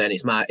 as if he was saying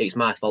it's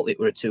my fault. It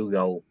were a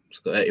 2-goal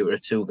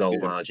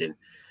margin.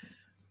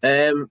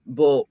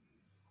 But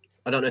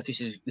I don't know if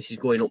this is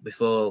going up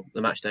before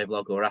the matchday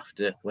vlog or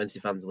after. Wednesday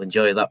fans will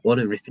enjoy that one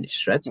and ripping it to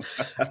shreds.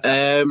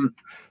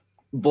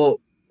 But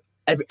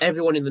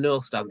everyone in the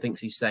North Stand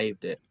thinks he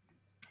saved it.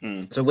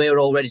 So we're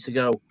all ready to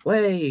go,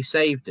 "Way, he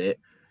saved it."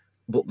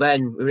 But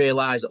then we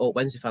realise that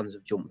Wednesday fans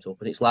have jumped up,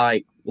 and it's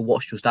like, well,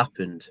 what's just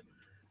happened?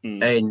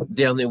 And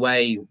the only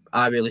way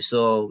I really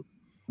saw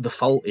the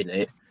fault in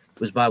it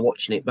was by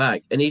watching it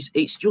back. And it's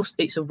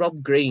a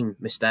Rob Green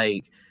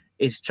mistake.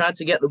 He's tried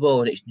to get the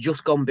ball, and it's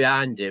just gone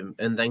behind him,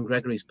 and then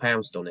Gregory's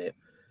pounced on it.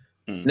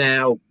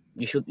 Now,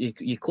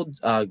 you could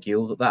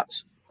argue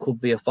that could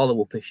be a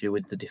follow-up issue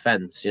with the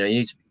defence. You know,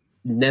 you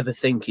never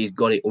think he's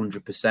got it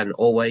 100%.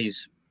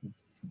 Always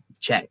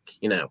check,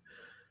 you know.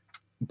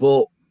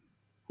 But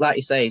like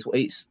you say,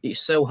 it's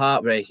so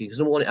heartbreaking, because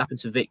I don't want it to happen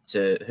to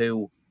Victor,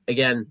 who,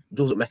 again,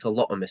 doesn't make a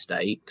lot of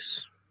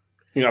mistakes.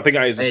 You know, I think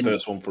that is his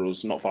first one for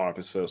us, not far off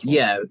his first one.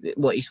 Yeah,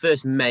 well, his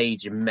first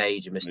major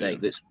mistake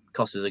that's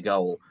cost us a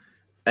goal.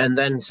 And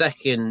then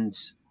second,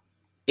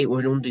 it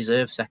was an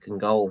undeserved second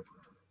goal,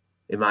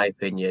 in my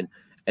opinion.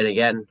 And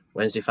again,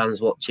 Wednesday fans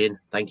watching,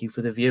 thank you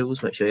for the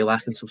views. Make sure you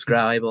like and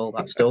subscribe, all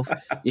that stuff.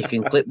 You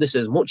can clip this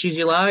as much as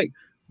you like,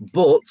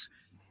 but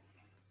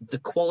the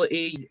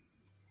quality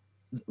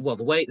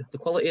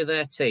of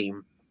their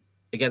team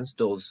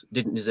against us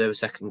didn't deserve a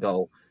second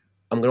goal.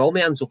 I'm going to hold my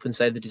hands up and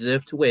say they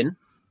deserve to win,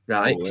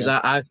 right?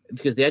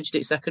 Because they edged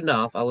it second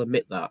half, I'll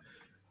admit that.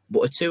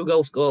 But a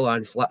 2-goal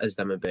scoreline flatters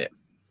them a bit.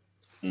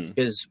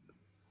 Because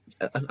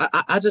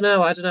I don't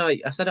know. I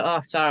said at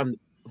half time,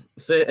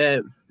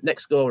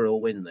 next scorer will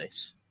win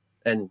this,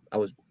 and I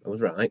was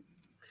right.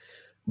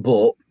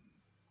 But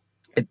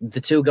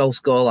the 2-goal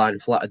scoreline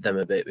flattered them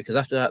a bit, because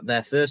after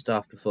their first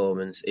half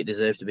performance, it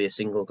deserved to be a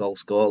single goal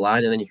scoreline,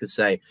 and then you could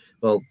say,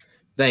 well,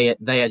 they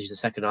edged the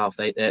second half,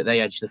 they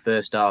edged the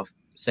first half,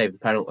 saved the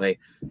penalty,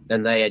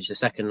 then they edged the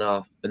second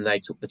half, and they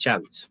took the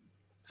chance.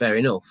 Fair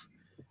enough,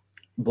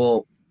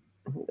 but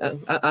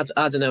I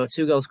don't know. A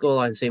 2-goal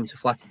scoreline seemed to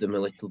flatter them a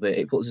little bit.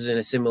 It puts us on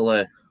a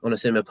similar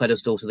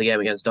pedestal to the game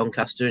against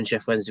Doncaster, and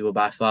Sheffield Wednesday were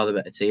by far the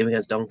better team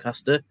against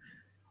Doncaster.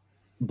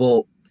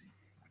 But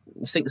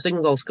the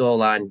single goal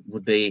scoreline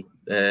would be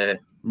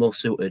more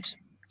suited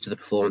to the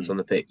performance on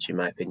the pitch, in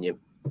my opinion.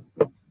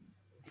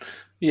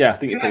 Yeah, I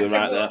think you're probably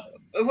right there.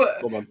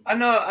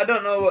 I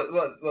don't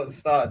know what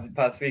started the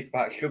past week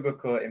about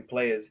sugarcoating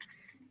players.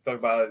 Talk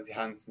about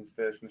Hansen's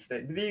first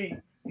mistake. Did he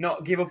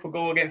not give up a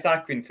goal against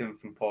Accrington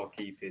from poor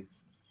keeping?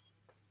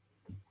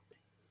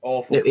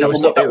 Awful. It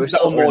was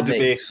more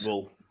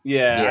debatable.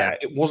 Yeah,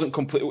 it wasn't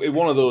completely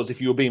one of those. If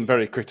you were being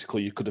very critical,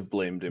 you could have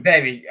blamed him.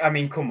 Very. I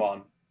mean, come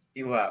on.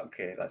 Well,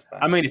 okay, that's fine.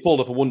 I mean, he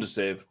pulled off a wonder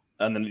save,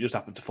 and then it just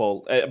happened to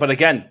fall. But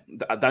again,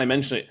 Danny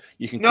mentioned it.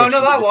 You can not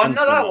that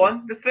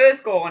one. The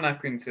first goal on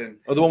Accrington.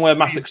 Oh, the one where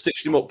Matic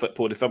stitched him up for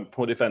poor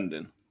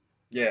defending.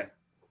 Yeah.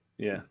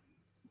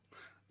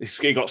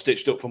 He got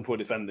stitched up from poor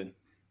defending.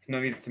 There's no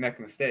need to make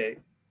a mistake.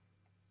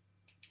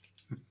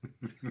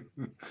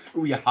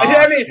 Ooh, you're harsh,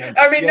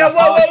 I mean, no,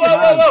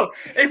 whoa.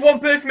 If one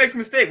person makes a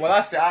mistake, well,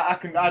 that's it. I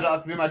don't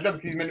have to do my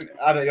job because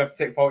I don't have to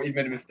take fault. He's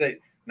made a mistake.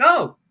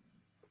 No.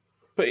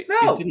 But he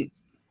didn't.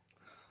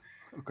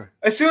 Okay.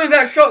 As soon as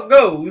that shot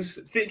goes,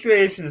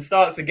 situation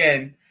starts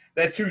again.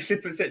 They're two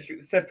separate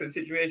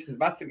situations.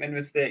 Matic made a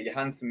mistake.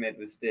 Johansson made a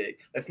mistake.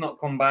 Let's not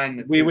combine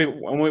the two.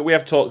 We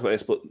have talked about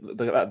this, but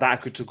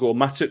that could go.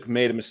 Matic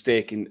made a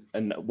mistake and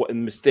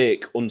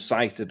mistake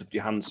unsighted of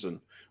Johansson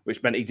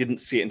which meant he didn't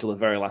see it until the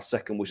very last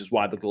second, which is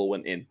why the goal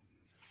went in.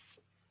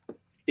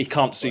 He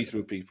can't see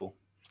through people.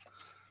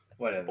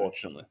 Whatever.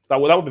 Unfortunately, that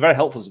would be very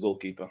helpful as a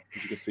goalkeeper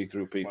if you could see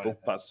through people. Whatever.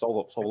 That's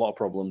solve a lot of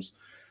problems.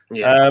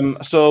 Yeah.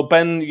 So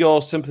Ben,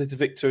 your sympathy to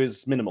Victor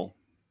is minimal.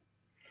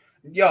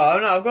 Yeah, I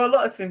know. I've got a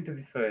lot of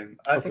sympathy for him.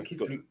 I Okay, think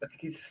good.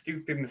 it's a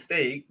stupid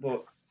mistake,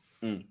 but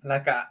Mm.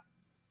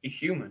 he's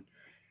human.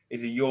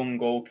 He's a young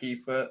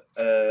goalkeeper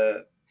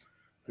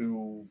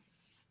who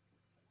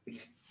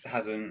just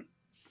hasn't,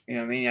 you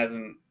know what I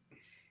mean?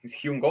 He's a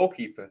human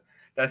goalkeeper.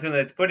 That's the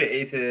only way to put it.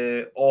 It's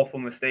an awful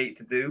mistake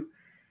to do.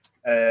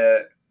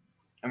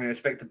 I mean,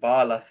 respect to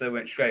Barlasser,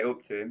 went straight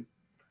up to him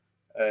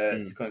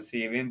to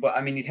conceive him. But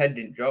I mean, his head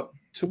didn't drop.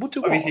 So what?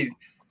 Obviously,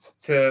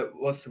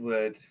 what's the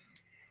word?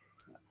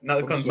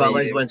 Not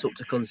Valles went up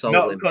to console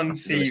not him.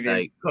 conceive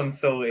him,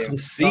 console him.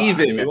 Conceive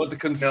him. We want to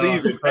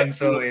conceive him.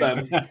 console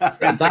Excellent, him.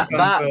 Ben.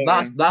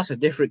 That's a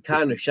different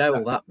kind of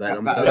show, that Ben.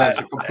 I'm telling That's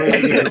you. a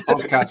completely different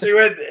podcast.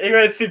 He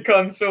went to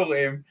console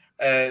him,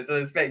 so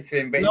respect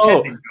to him. But his No,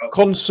 head didn't drop.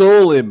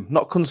 console him,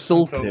 not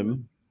consult Console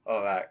him.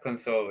 All right,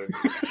 console him.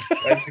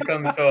 Went to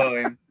console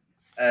him,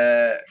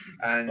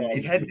 and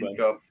his head didn't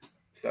drop.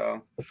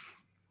 So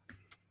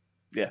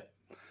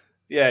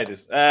Yeah, it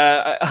is.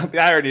 The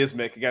irony is,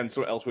 Mick, again,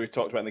 something else we've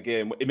talked about in the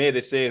game. He made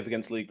a save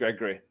against Lee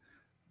Gregory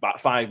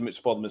about 5 minutes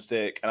before the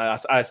mistake. And I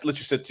literally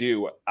said to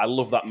you, I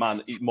love that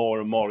man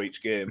more and more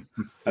each game.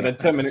 And then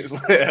 10 minutes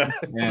later,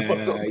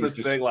 does a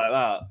mistake like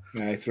that.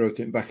 Yeah, he throws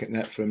it back at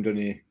net for him, doesn't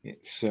he?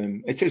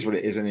 It is what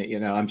it is, isn't it?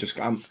 You know, I'm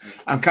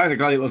kind of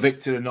glad it was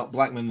Victor and not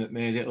Blackman that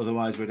made it.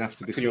 Otherwise, we'd have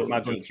to be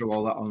going through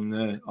all that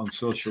on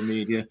social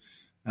media.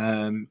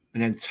 An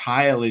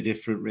entirely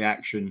different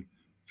reaction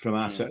from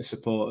our set of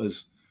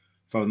supporters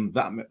for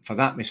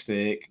that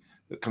mistake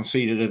that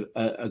conceded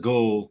a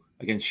goal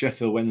against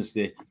Sheffield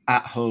Wednesday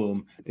at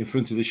home in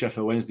front of the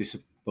Sheffield Wednesday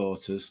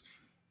supporters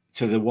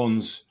to the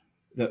ones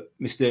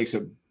mistakes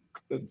that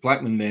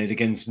Blackman made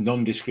against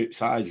nondescript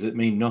sides that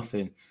mean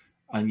nothing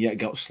and yet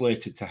got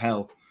slated to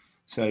hell.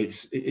 So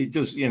it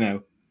does, you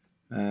know.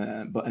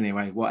 But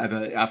anyway,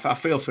 whatever. I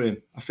feel for him.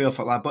 I feel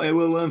for that. But he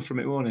will learn from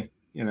it, won't he?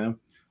 You know.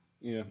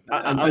 Yeah.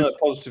 And on a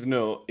positive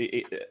note,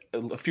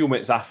 a few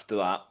minutes after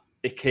that,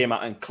 he came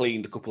out and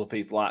cleaned a couple of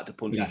people out to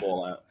punch the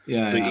ball out.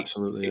 Yeah, so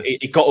absolutely.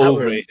 He got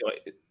over it.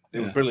 It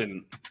was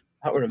brilliant.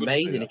 That were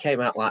amazing. He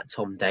came out like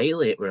Tom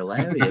Daly. It were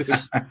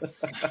hilarious.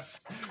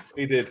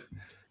 He did.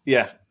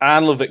 Yeah. I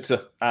love Victor.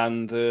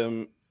 And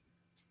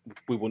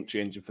we wouldn't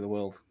change him for the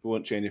world. We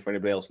wouldn't change him for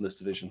anybody else in this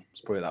division.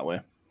 Let's put it that way.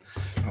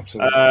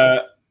 Absolutely.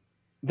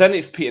 Then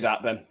it petered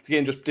out, Ben. The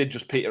game did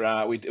just peter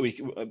out.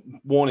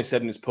 Warney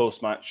said in his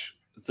post-match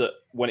that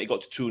when it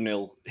got to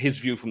 2-0, his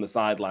view from the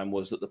sideline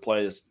was that the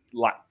players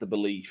lacked the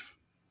belief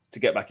to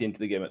get back into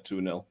the game at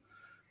 2-0,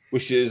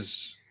 which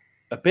is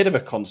a bit of a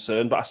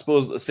concern. But I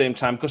suppose at the same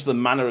time, because of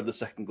the manner of the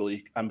second goal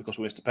and because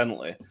we missed a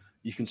penalty,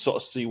 you can sort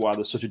of see why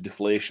there's such a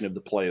deflation of the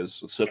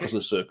players because of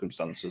the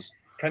circumstances.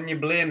 Can you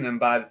blame them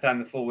by the time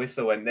the full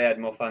whistle went? They had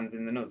more fans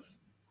in than us.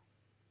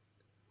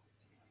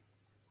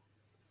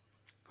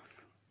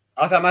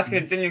 I'm asking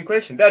a genuine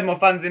question. They had more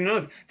fans than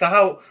us.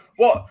 So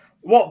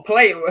what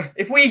play?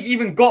 If we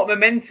even got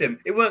momentum,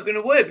 it weren't going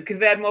to work because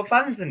they had more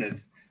fans than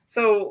us.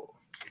 So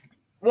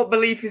what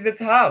belief is there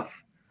to have?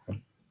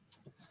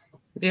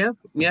 Yeah,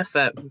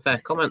 fair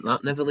comment.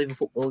 That never leave a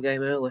football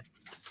game early.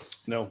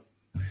 No,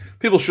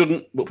 people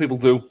shouldn't, but people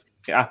do.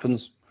 It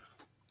happens.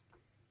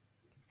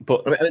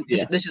 But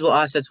this is what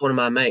I said to one of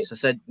my mates. I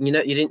said, you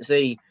didn't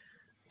see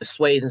a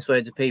swathe and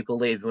swathes of people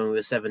leave when we were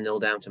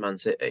 7-0 down to Man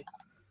City.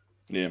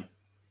 Yeah.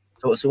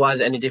 So why is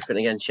it any different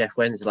against Sheffield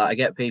Wednesday? Like, I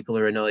get people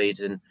are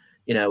annoyed, and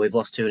we've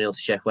lost 2-0 to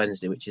Sheffield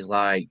Wednesday, which is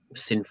like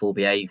sinful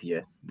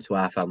behaviour to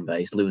our fan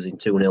base, losing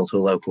 2-0 to a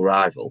local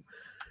rival.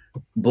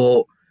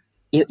 But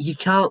you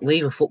can't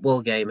leave a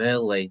football game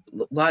early.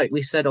 Like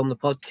we said on the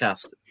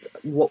podcast,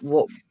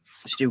 what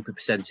stupid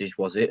percentage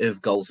was it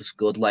of goals are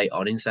scored late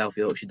on in South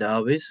Yorkshire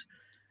derbies?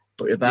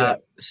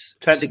 About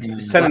 10 in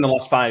the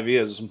last 5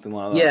 years or something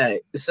like that. Yeah,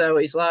 so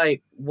it's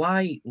like,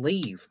 why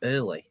leave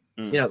early?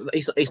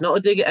 It's not a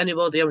dig at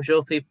anybody. I'm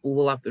sure people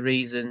will have the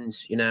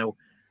reasons,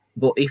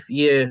 but if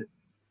you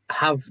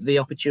have the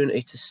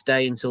opportunity to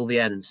stay until the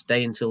end,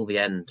 stay until the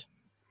end.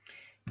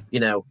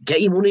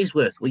 Get your money's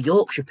worth. We're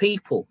Yorkshire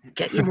people.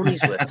 Get your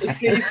money's worth.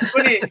 It's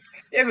funny.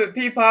 Yeah, but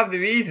people have the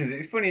reasons.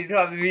 It's funny to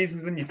have the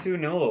reasons when you're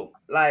 2-0.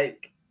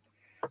 Like,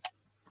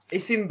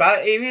 it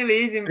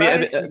really is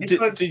embarrassing.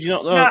 Did you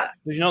not know?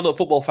 Did you know that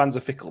football fans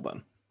are fickle,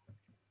 Ben?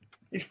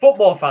 It's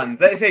football fans.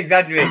 Let's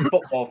exaggerate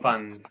football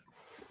fans.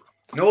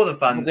 No other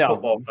fans,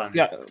 football fans.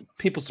 Yeah,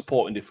 people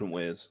support in different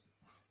ways.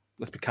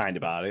 Let's be kind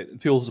about it.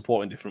 People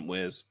support in different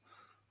ways.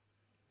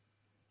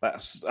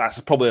 That's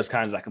probably as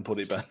kind as I can put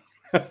it, Ben.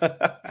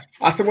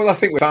 I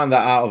think we found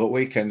that out of a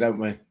weekend, don't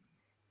we?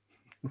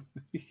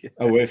 Yeah.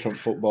 Away from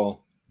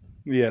football.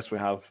 Yes, we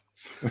have.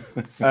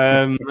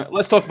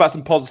 Let's talk about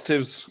some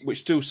positives,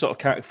 which do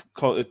sort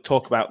of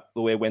talk about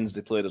the way Wednesday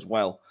played as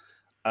well.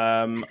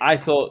 I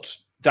thought,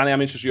 Danny,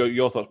 I'm interested in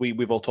your thoughts.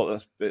 We've all talked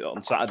about this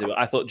on Saturday, but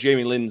I thought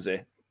Jamie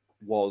Lindsay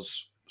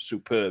was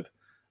superb.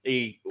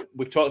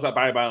 We've talked about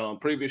Barry Bannon on a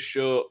previous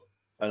show,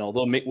 and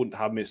although Mick wouldn't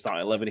have me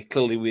starting 11, he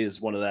clearly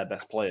is one of their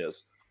best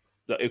players.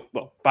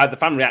 Well, by the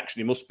fan reaction,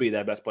 he must be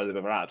their best player they've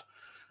ever had.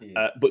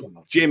 But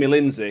Jamie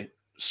Lindsay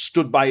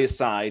stood by his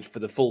side for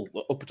the full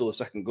up until the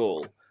second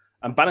goal,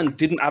 and Bannon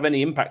didn't have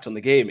any impact on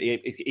the game.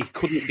 He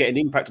couldn't get an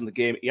impact on the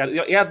game. He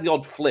had the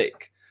odd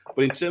flick,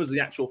 but in terms of the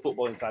actual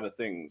footballing side of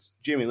things,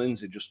 Jamie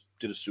Lindsay just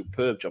did a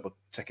superb job of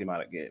taking him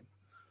out of the game.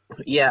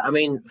 Yeah, I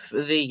mean,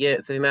 for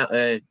the amount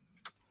of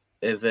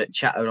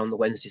chatter on the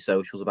Wednesday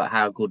socials about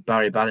how good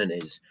Barry Bannon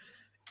is,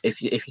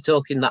 if you're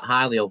talking that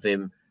highly of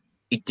him,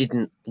 he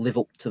didn't live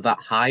up to that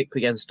hype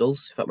against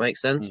us, if that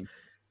makes sense.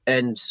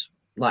 And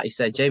like you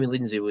said, Jamie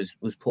Lindsay was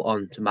put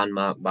on to man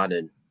mark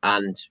Bannon,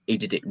 and he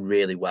did it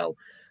really well.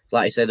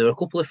 Like I said, there were a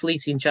couple of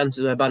fleeting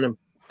chances where Bannon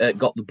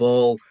got the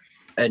ball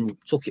and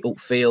took it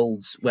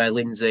upfield, where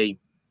Lindsay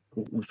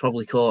was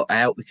probably caught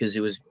out because he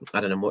was,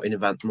 I don't know, more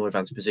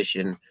advanced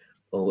position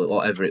or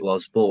whatever it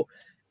was. But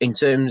in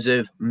terms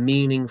of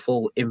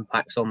meaningful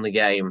impacts on the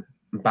game,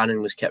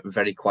 Bannon was kept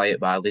very quiet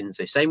by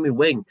Lindsay. Same with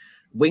Wing.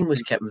 Wing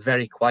was kept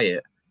very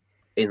quiet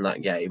in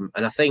that game.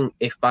 And I think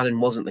if Bannon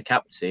wasn't the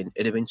captain,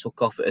 it'd have been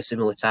took off at a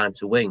similar time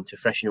to Wing to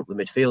freshen up the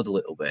midfield a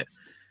little bit.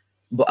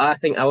 But I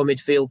think our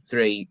midfield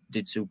three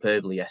did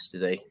superbly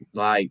yesterday.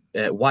 Like,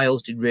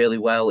 Wiles did really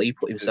well. He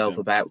put himself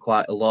about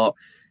quite a lot.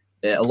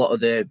 A lot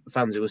of the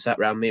fans who were sat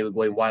around me were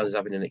going, Wiles is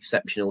having an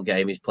exceptional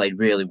game. He's played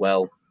really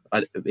well.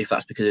 If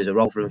that's because he's a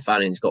Rotherham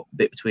fan and he's got a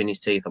bit between his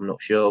teeth, I'm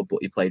not sure, but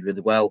he played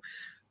really well.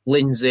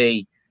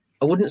 Lindsay,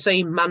 I wouldn't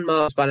say man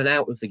marks Bannon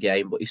out of the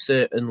game, but he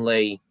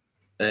certainly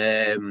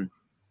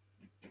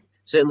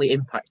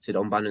impacted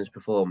on Bannon's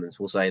performance.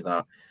 We'll say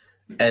that.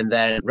 And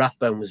then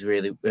Rathbone was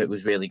really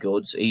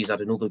good. He's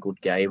had another good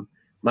game,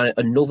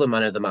 another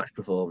man of the match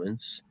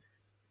performance.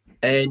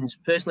 And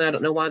personally, I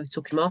don't know why they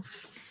took him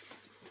off.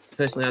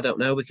 Personally, I don't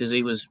know, because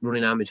he was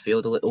running our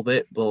midfield a little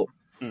bit. But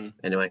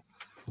anyway,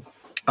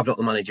 I'm not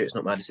the manager. It's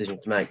not my decision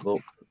to make. But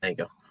there you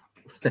go.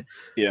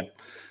 Yeah.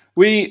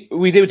 We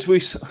did.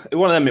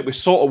 One of them. We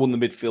sort of won the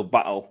midfield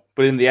battle,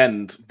 but in the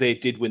end, they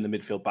did win the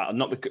midfield battle.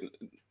 Not because,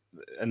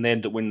 and they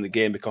ended up winning the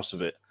game because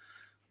of it.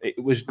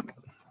 It was.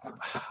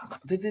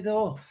 Did they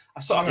though? I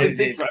sort of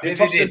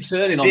tossing and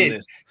turning on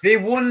this. They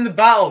won the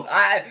battle.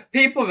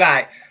 People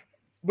right.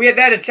 We had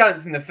a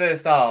chance in the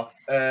first half.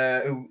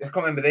 I can't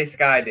remember. They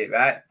skied it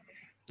right.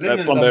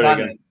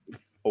 Bannon,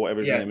 or whatever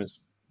his name is.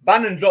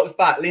 Bannon drops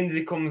back.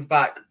 Lindsay comes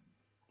back.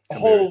 A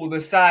hole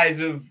the size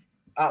of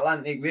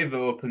Atlantic River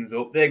opens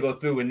up. They go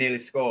through and nearly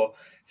score.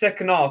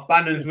 Second half,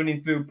 Bannon's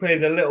running through,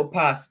 plays a little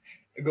pass.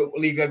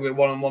 Lee Gregory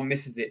one-on-one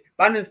misses it.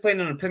 Bannon's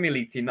playing on a Premier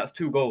League team. That's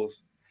 2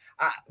 goals.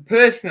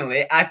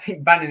 Personally, I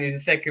think Bannon is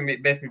the second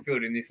best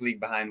midfielder in this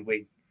league behind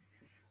Wing.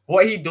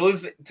 What he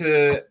does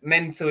to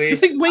mentally... You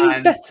think Wing's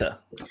better?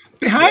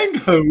 Behind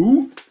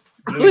who?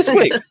 This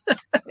week?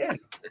 Yeah.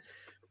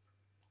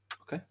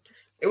 Okay.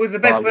 It was the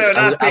best player on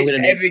our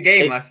pitch every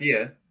game last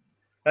year.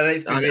 I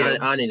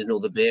need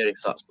another beer if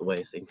that's the way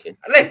you're thinking.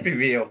 Let's be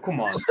real. Come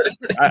on.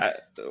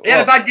 He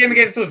had a bad game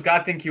against us. I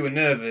think you were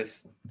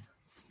nervous.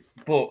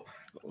 But...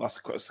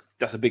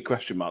 That's a big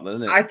question mark, then,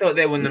 isn't it? I thought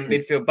they won the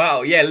midfield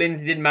battle. Yeah,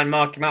 Lindsay did man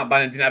mark him out.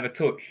 Bannon didn't have a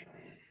touch.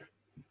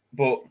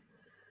 But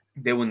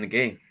they won the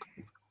game.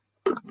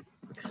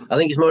 I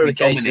think it's more of a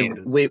case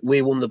of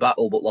we won the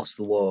battle but lost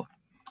the war.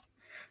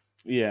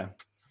 Yeah,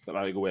 that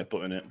might be a good way of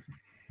putting it.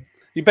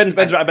 Ben's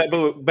right.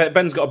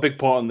 Ben's got a big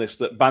point on this,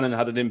 that Bannon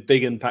had a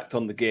big impact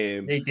on the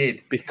game. He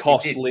did.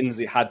 Because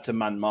Lindsay had to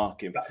man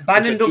mark him.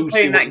 Bannon don't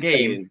play in that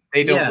game,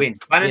 they don't win.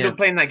 Bannon don't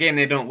play in that game,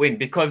 they don't win.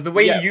 Because the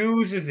way he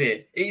uses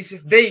it,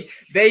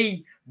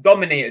 they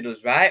dominated us,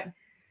 right?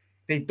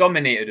 They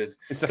dominated us.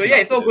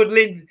 It's all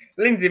good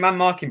Lindsay man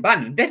marking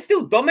Bannon. They're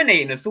still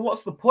dominating us, so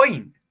what's the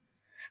point?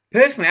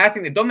 Personally, I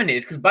think they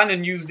dominated because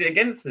Bannon used it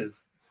against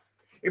us.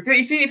 If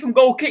you see it from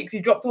goal kicks, he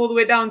dropped all the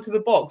way down to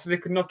the box so they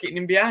could knock it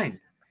in behind.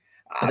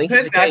 I think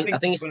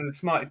he's one of the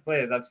smartest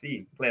players I've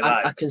seen play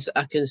live.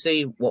 I can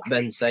see what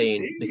Ben's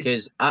saying,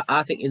 because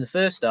I think in the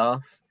first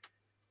half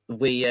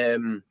we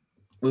won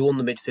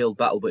the midfield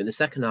battle, but in the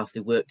second half they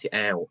worked it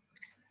out.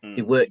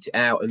 They worked it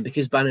out, and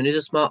because Bannon is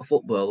a smart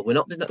footballer, we're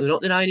not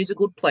denying he's a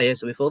good player.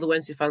 So before the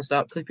Wednesday fans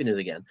start clipping us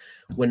again,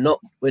 we're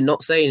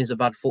not saying he's a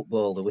bad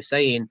footballer. We're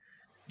saying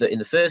that in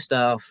the first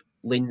half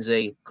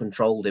Lindsay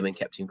controlled him and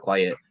kept him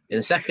quiet. In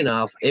the second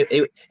half,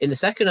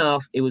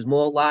 it was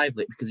more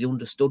lively because he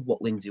understood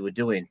what Lindsay were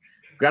doing.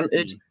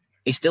 Granted,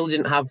 he still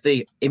didn't have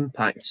the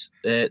impact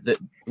that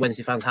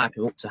Wednesday fans hype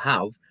him up to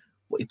have,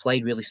 but he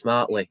played really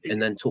smartly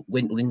and then took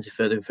Lindsay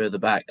further and further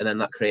back, and then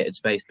that created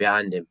space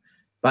behind him.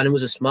 Bannon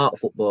was a smart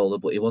footballer,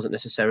 but he wasn't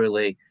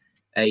necessarily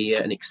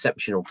an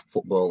exceptional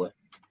footballer.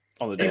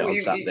 On the day on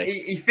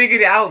Saturday, he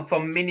figured it out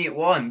from minute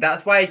 1.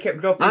 That's why he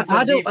kept dropping.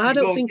 I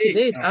don't think he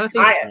did. I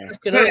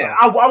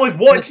was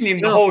watching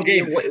him the whole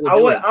game.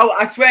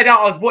 I swear that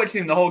I was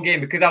watching him the whole game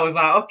because I was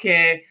like,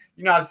 okay,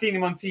 I've seen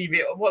him on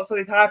TV. What's all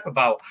this hype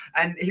about?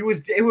 And it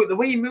was the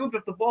way he moved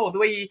off the ball, the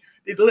way he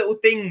did little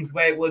things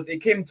where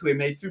it came to him.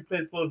 They had 2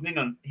 players closing in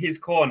on his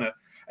corner,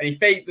 and he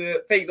faked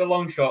the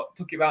long shot,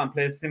 took it round,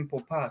 played a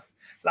simple pass.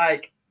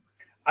 Like,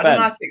 I don't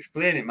know how to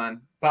explain it,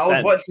 man. But I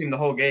was watching him the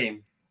whole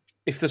game.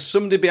 If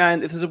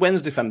there's a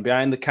Wednesday fan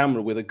behind the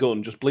camera with a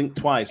gun, just blink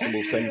twice and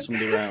we'll send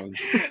somebody around.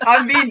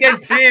 I'm being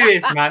dead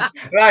serious, man.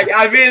 Like,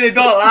 I really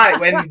don't like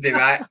Wednesday,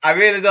 right? I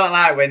really don't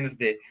like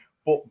Wednesday.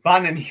 But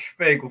Bannon, he's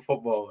a very good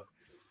footballer.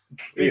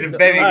 He's a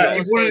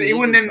very good. He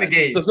wouldn't end the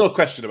game. There's no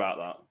question about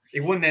that. He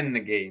wouldn't end the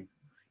game.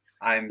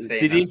 I'm saying.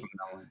 Did he?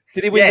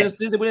 Did he win? Yes.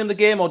 Did they win the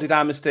game, or did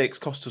our mistakes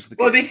cost us the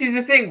game? Well, this is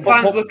the thing.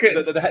 Fans look at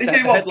the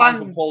headline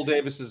from Paul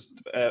Davis's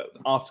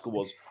article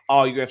was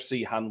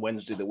RUFC hand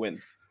Wednesday the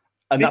win,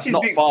 and that's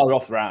not far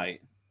off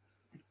right.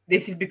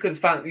 This is because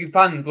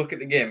fans look at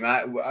the game,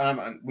 right?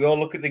 We all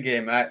look at the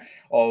game, right?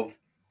 Of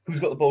who's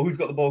got the ball, who's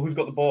got the ball, who's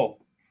got the ball.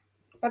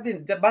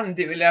 Bannon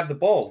didn't really have the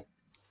ball.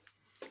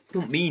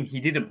 Don't mean he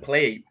didn't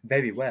play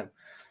very well.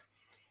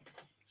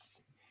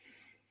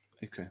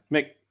 Okay,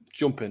 Mick,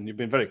 jump in. You've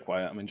been very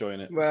quiet. I'm enjoying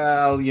it.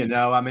 Well,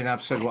 I mean,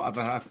 I've said what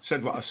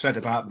I've said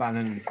about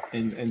Bannon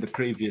in the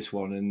previous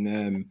one,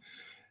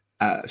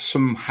 and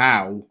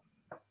somehow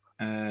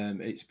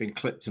it's been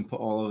clipped and put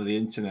all over the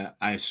internet.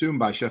 I assume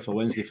by Sheffield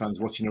Wednesday fans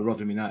watching a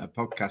Rotherham United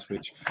podcast,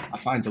 which I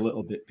find a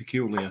little bit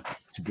peculiar,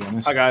 to be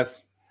honest. Hi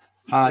guys.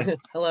 Hi.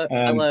 Hello.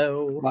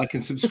 Hello. Like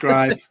and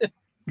subscribe.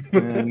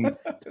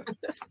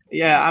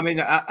 Yeah, I mean,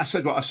 I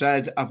said what I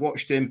said. I've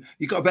watched him.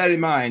 You've got to bear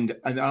in mind,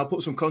 and I'll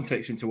put some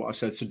context into what I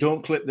said, so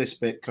don't clip this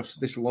bit because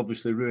this will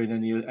obviously ruin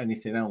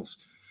anything else.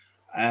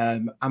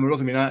 I'm a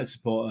Rotherham United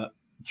supporter,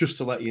 just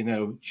to let you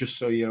know, just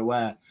so you're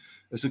aware.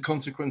 As a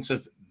consequence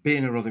of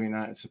being a Rotherham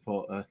United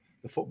supporter,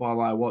 the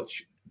football I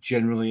watch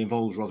generally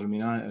involves Rotherham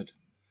United.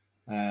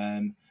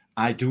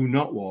 I do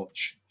not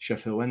watch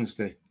Sheffield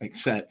Wednesday,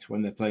 except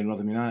when they're playing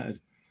Rotherham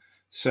United.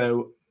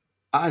 So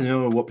I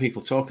know what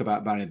people talk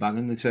about Barry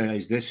Bannon. They say,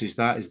 is this, is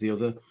that, is the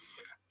other.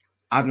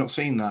 I've not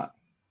seen that.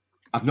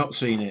 I've not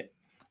seen it.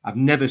 I've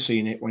never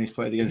seen it when he's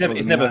played against Rotherham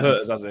United. He's never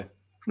hurt us, has he?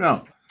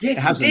 No. Yes,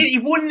 it hasn't. He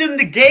won them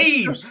the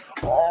game.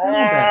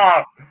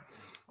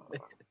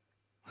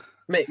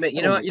 Mate,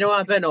 you know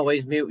how Ben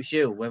always mutes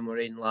you when we're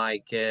in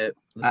like the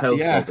post.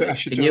 Yeah, I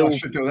should do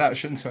that,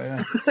 shouldn't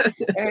I?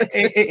 Yeah.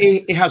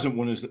 He hasn't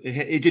won us.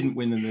 He didn't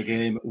win them the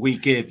game. We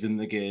gave them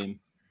the game.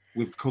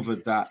 We've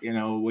covered that.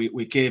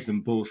 We gave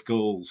them both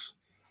goals.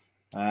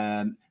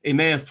 He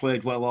may have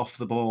played well off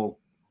the ball.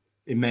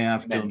 He may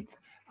have done.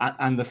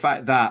 And the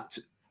fact that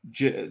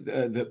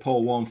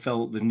Paul Warne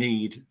felt the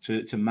need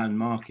to man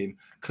mark him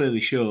clearly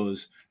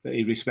shows that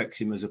he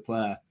respects him as a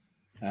player.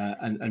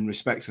 And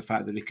respects the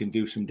fact that he can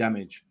do some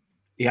damage.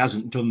 He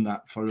hasn't done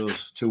that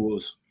to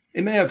us.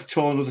 He may have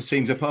torn other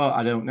teams apart.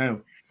 I don't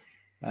know.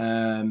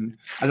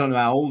 I don't know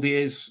how old he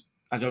is.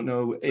 I don't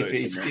know if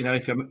he's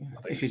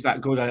if he's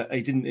that good.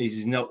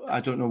 He's not.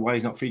 I don't know why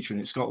he's not featuring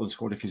in Scotland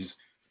squad if he's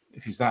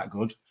that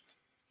good.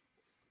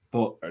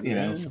 But I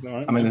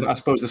mean, I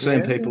suppose the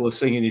same people are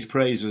singing his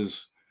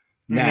praises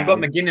now. You've got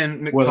McGinn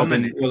and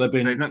McTominay. Will have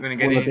been. So he's not going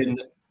to get in.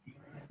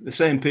 The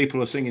same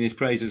people are singing his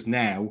praises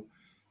now.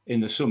 In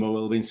the summer,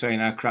 will have been saying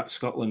how crap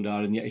Scotland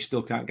are, and yet he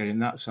still can't get in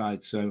that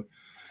side. So,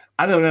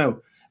 I don't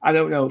know.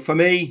 For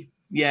me,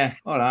 yeah,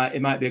 all right, he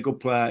might be a good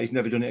player. He's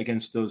never done it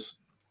against us.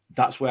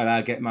 That's where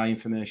I get my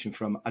information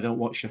from. I don't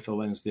watch Sheffield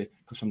Wednesday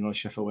because I'm not a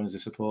Sheffield Wednesday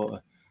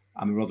supporter.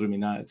 I'm a Rotherham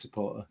United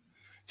supporter.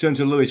 In terms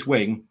of Lewis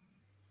Wing,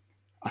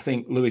 I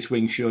think Lewis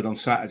Wing showed on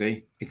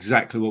Saturday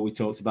exactly what we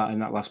talked about in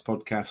that last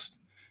podcast,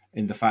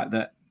 in the fact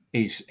that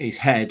his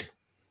head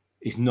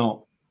is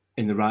not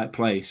in the right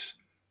place.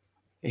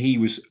 He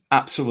was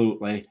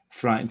absolutely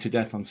frightened to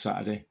death on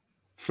Saturday.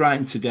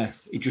 Frightened to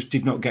death. He just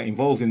did not get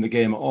involved in the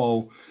game at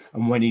all.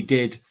 And when he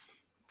did,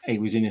 he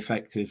was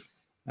ineffective.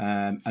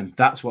 And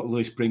that's what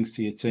Lewis brings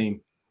to your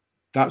team.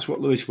 That's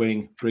what Lewis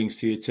Wing brings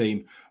to your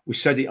team. We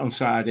said it on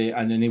Saturday,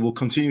 and then he will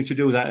continue to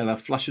do that. He'll have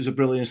flashes of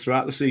brilliance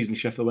throughout the season,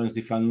 Sheffield Wednesday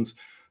fans.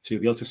 So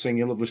you'll be able to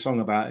sing a lovely song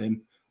about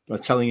him. But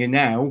I'm telling you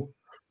now,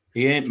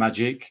 he ain't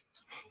magic.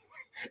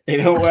 He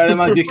don't wear a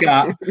magic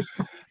hat.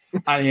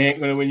 And he ain't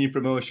going to win your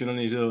promotion on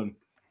his own.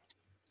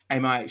 He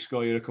might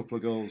score you a couple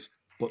of goals.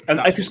 And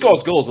if he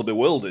scores goals, they'll be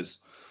worldies.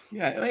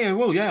 Yeah,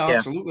 well,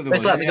 absolutely.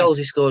 It's like the goals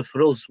he scored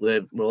for us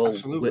were all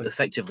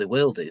effectively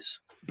worldies.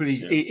 But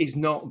he's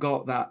not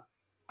got that,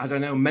 I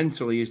don't know,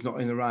 mentally he's not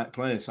in the right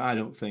place, I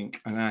don't think.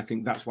 And I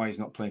think that's why he's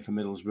not playing for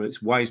Middlesbrough.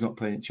 It's why he's not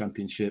playing at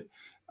Championship.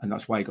 And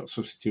that's why he got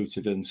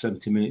substituted in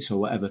 70 minutes or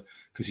whatever,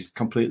 because he's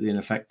completely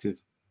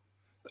ineffective.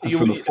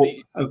 From a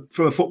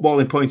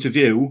footballing point of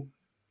view,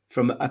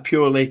 from a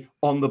purely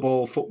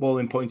on-the-ball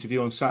footballing point of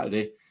view on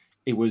Saturday,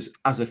 it was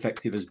as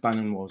effective as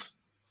Bannon was.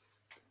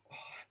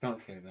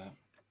 Don't say that.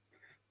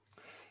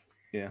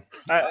 Yeah.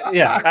 I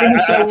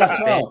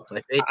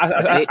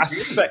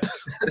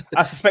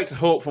suspect a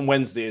hope from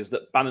Wednesday is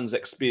that Bannon's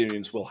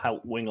experience will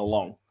help Wing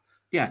along.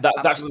 Yeah,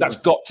 that's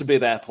got to be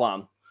their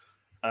plan.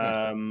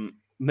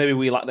 Maybe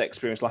we lacked that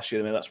experience last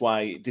year. Maybe that's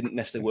why it didn't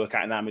necessarily work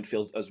out in our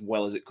midfield as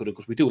well as it could have,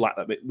 because we do lack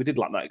that. We did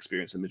lack that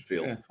experience in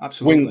midfield. Yeah,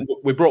 absolutely.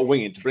 We brought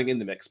Wing in to bring in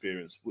the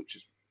experience, which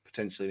is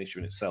potentially an issue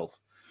in itself.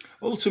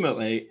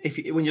 Ultimately,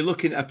 when you're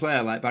looking at a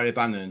player like Barry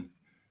Bannon,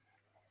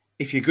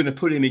 if you're going to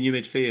put him in your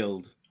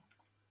midfield,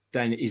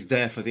 then he's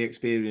there for the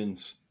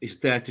experience. He's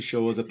there to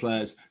show other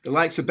players. The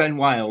likes of Ben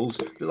Wiles,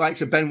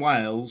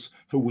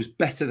 who was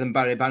better than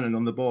Barry Bannon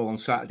on the ball on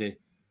Saturday.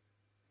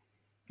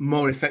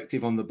 More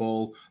effective on the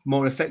ball,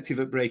 more effective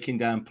at breaking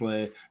down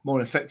play,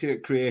 more effective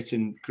at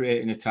creating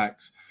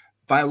attacks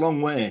by a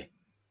long way,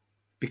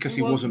 because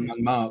he wasn't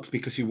man marked,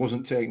 because he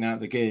wasn't taken out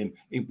of the game.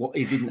 He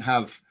didn't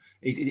have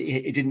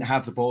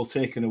the ball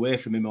taken away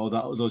from him, or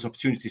those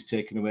opportunities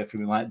taken away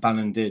from him like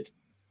Bannon did.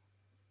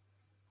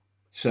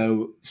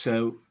 So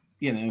I'm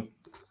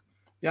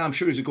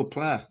sure he's a good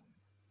player.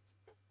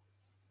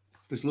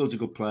 There's loads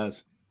of good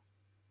players.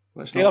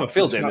 You have a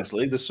field day in this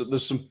league.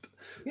 There's some.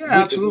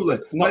 Yeah, absolutely.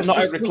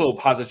 Not every club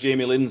has a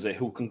Jamie Lindsay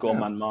who can go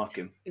man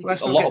marking. A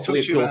lot of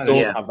clubs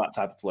don't have that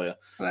type of player.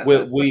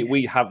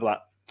 We have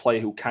that player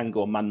who can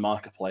go man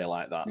mark a player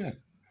like that. Yeah.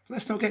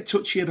 Let's not get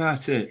touchy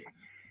about it.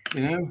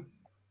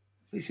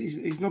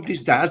 He's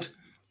nobody's dad.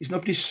 He's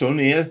nobody's son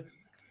here.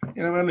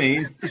 You know what I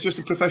mean? He's just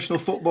a professional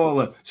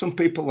footballer. Some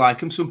people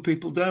like him, some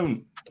people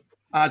don't.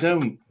 I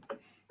don't.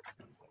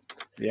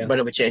 Yeah.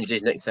 When we changed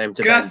his nickname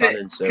to Ben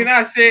Bannon. So. Can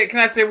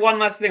I say one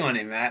last thing on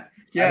him, Matt?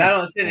 Yeah. And I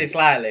don't say this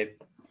lightly.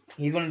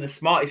 He's one of the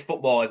smartest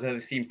footballers I've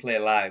ever seen play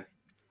live.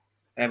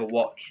 Ever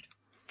watched.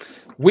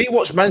 We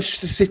watched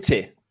Manchester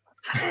City.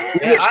 We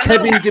watched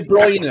Kevin De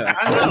Bruyne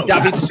and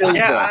David Silva.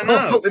 Yeah, I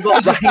know.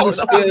 Raheem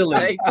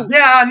Sterling.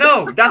 Yeah, I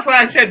know. That's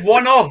why I said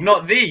one of,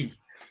 not the.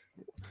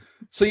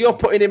 So you're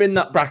putting him in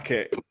that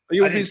bracket? Are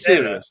you being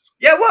serious?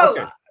 Yeah, well,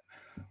 okay.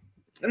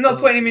 I'm not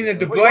putting him in the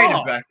De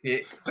Bruyne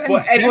bracket,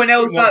 but everyone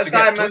else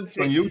outside Man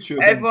City,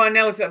 everyone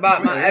else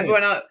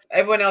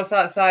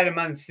outside of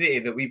Man City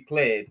that we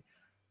played,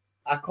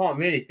 I can't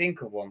really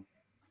think of one.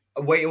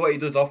 Wait, what he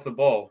does off the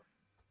ball.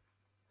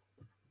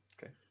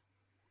 Okay.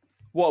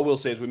 What I will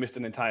say is we missed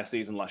an entire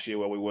season last year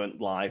where we weren't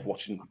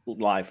watching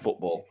live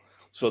football.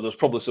 So there's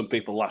probably some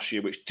people last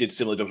year which did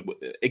similar jobs. But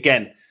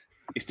again,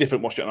 it's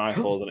different watching it on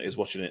iPhone than it is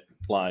watching it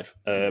live.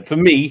 For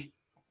me,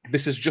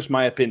 this is just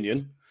my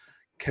opinion.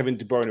 Kevin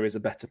De Bruyne is a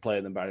better player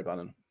than Barry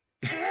Bannon.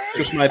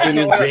 Just my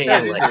opinion.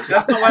 That's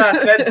not what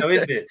I said, though,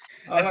 is it?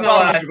 That's not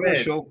what I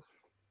said.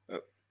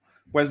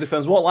 Wednesday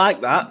fans won't like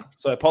that,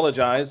 so I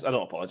apologise. I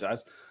don't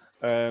apologise.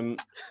 Anyway.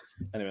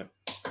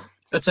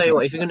 I'll tell you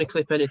what, if you're going to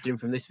clip anything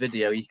from this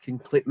video, you can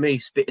clip me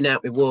spitting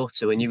out my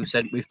water when you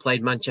said we've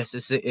played Manchester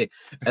City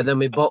and then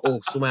my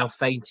bottle somehow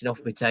fainting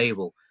off my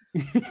table.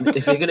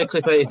 If you're going to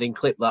clip anything,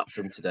 clip that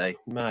from today.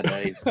 My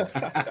days.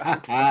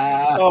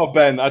 Oh,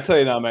 Ben, I tell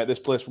you now, mate, this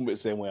place won't be the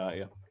same way, aren't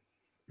you?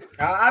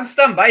 I'm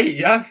stand by it,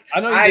 yeah.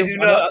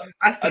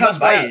 I stand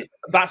by it.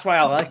 That's why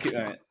I like it,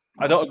 mate.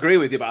 I don't agree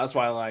with you, but that's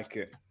why I like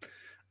it.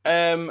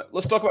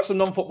 Let's talk about some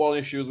non-footballing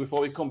issues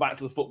before we come back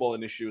to the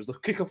footballing issues. The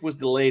kickoff was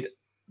delayed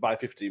by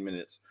 15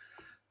 minutes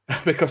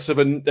because of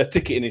a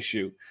ticketing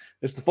issue.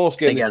 It's the fourth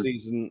game of the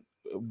season,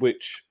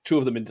 which two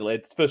of them been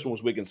delayed. The first one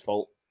was Wigan's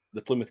fault.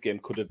 The Plymouth game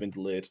could have been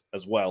delayed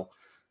as well.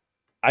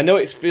 I know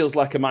it feels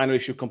like a minor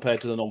issue compared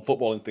to the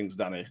non-footballing things,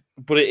 Danny,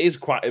 but it is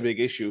quite a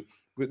big issue.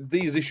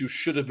 These issues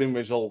should have been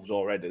resolved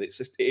already. It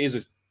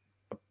is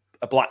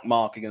a black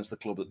mark against the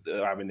club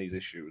that are having these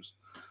issues.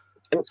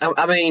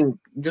 I mean,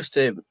 just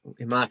in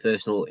my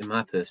personal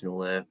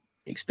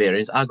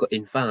experience, I got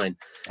in fine.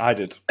 I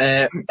did,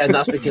 and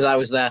that's because I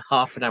was there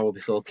half an hour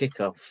before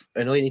kickoff.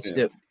 And all you need to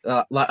do,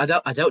 I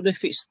don't know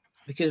if it's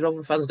because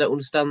Rotherham fans don't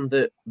understand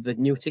that the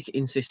new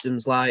ticketing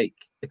system's like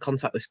a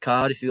contactless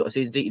card. If you've got a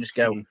season ticket, you just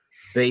go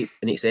beep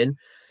and it's in.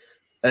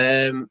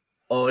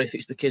 Or if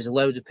it's because a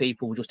load of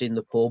people were just in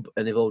the pub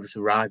and they've all just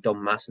arrived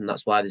en masse and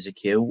that's why there's a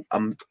queue.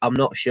 I'm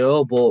not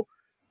sure, but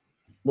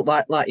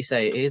like you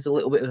say, it is a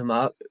little bit of a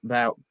mark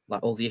about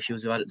like all the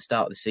issues we've had at the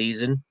start of the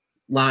season.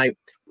 Like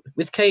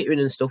with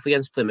catering and stuff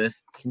against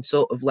Plymouth, you can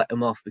sort of let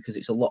them off because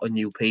it's a lot of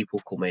new people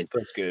coming.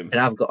 First game.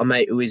 And I've got a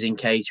mate who is in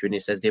catering. He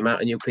says the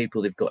amount of new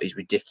people they've got is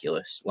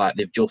ridiculous. Like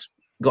they've just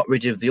got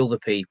rid of the other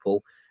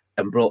people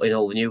and brought in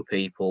all the new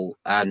people,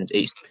 and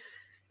it's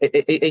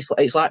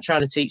like trying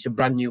to teach a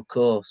brand new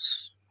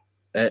course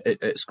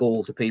at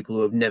school to people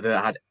who have never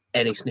had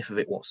any sniff of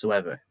it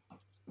whatsoever.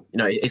 You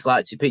know, it's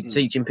like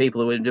teaching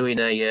people who are doing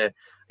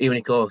even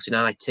a course in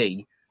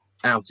IT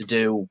how to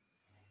do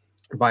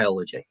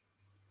biology.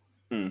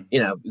 You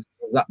know,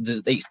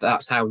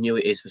 that's how new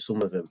it is for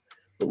some of them.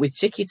 But with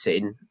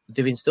ticketing,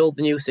 they've installed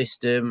the new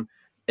system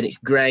and it's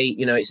great.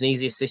 You know, it's an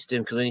easier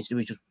system because all you need to do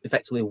is just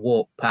effectively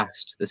walk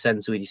past the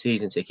centre with your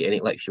season ticket and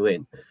it lets you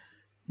in.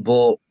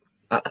 But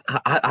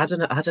I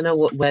don't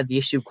know where the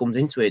issue comes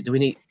into it. Do we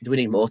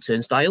need more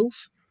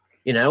turnstiles?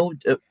 You know,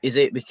 is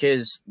it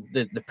because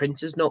the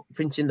printer's not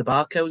printing the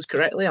barcodes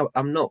correctly?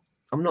 I'm not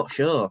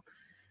sure.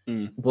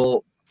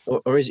 But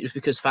or is it just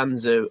because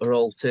fans are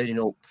all turning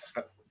up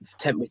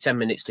 10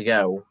 minutes to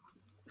go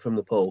from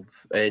the pub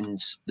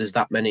and there's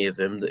that many of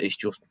them that it's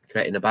just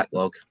creating a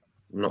backlog?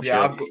 I'm not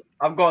sure.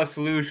 I've got a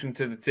solution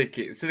to the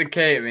tickets. To the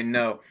catering,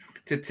 no.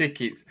 To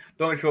tickets,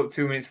 don't show up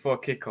 2 minutes before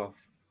kickoff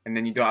and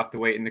then you don't have to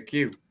wait in the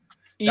queue.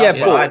 That's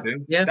what I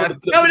do. Yeah. There's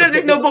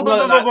no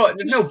but.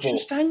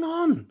 Just hang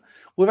on.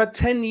 We've had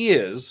 10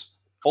 years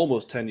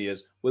almost 10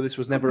 years, where this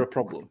was never a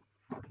problem.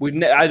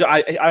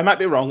 I might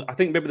be wrong. I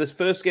think maybe this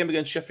first game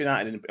against Sheffield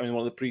United in one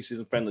of the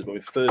pre-season friendlies when we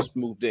first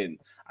moved in,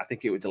 I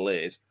think it was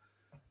delayed.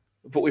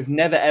 But we've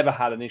never, ever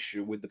had an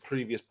issue with the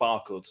previous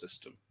barcode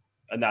system.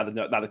 And now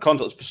the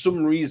contactless, for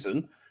some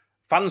reason,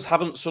 fans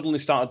haven't suddenly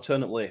started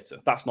turning up later.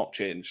 That's not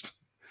changed.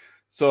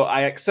 So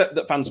I accept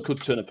that fans could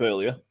turn up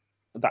earlier,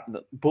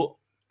 but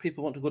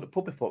people want to go to the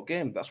pub before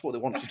game. That's what they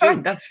want to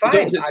do. That's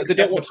fine. They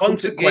don't want to come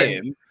to the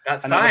game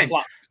That's and fine.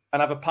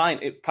 have a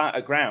pint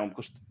at ground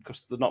because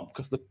they're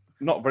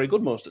not very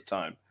good most of the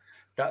time.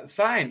 That's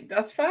fine.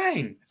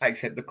 I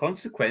accept the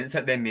consequence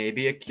that there may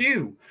be a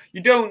queue.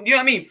 You know what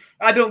I mean?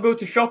 I don't go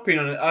to shopping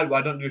I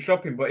don't do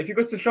shopping, but if you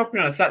go to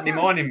shopping on a Saturday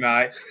morning,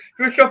 right? If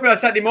you go shopping on a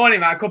Saturday morning,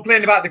 right,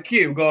 complain about the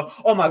queue, go,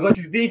 oh my God,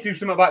 you need to do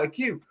something about the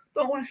queue.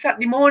 Don't want a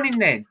Saturday morning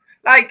then.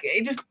 Like,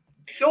 it just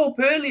show up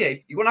earlier.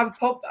 You want to have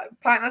a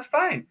pint, that's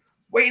fine.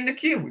 Wait in the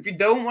queue. If you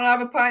don't want to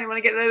have a pint, you want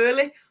to get there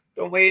early,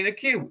 don't wait in the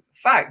queue.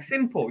 Fact,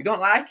 simple. You don't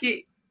like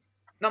it,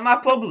 not my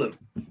problem.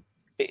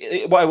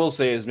 What I will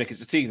say is, Mick, it's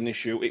a teething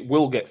issue. It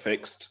will get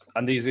fixed,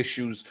 and these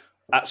issues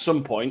at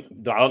some point,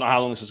 I don't know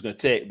how long this is going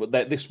to take, but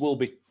this will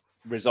be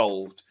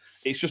resolved.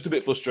 It's just a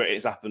bit frustrating.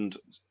 It's happened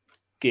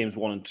games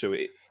 1 and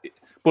 2,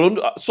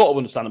 but sort of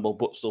understandable,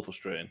 but still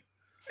frustrating.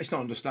 It's not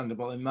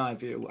understandable in my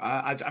view.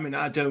 I mean,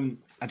 I don't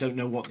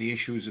know what the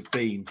issues have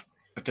been.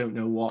 I don't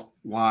know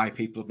why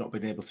people have not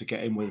been able to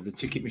get in, whether the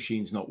ticket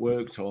machine's not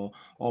worked or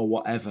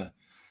whatever.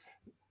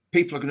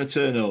 People are going to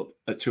turn up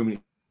at 2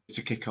 minutes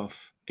to kick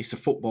off. It's a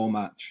football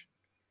match.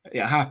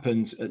 It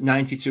happens at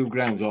 92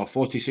 grounds or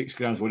 46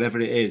 grounds,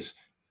 whatever it is,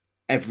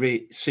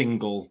 every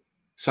single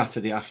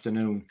Saturday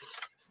afternoon.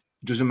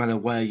 Doesn't matter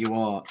where you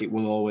are, it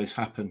will always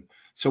happen.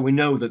 So we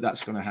know that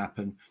that's going to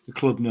happen. The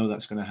club know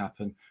that's going to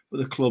happen, but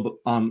the club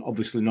aren't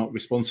obviously not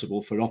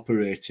responsible for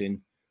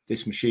operating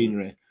this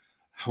machinery.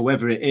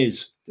 Whoever it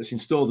is that's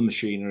installed the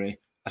machinery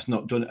has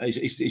not done.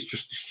 It's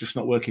just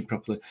not working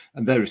properly,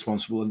 and they're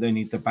responsible, and they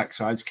need their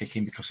backsides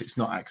kicking because it's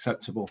not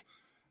acceptable.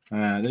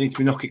 They need to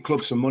be knocking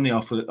clubs some money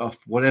off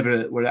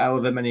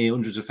however many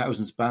hundreds of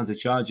thousands of pounds they're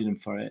charging them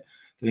for it.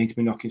 They need to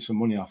be knocking some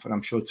money off, and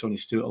I'm sure Tony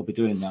Stewart will be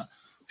doing that.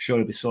 I'm sure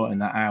he'll be sorting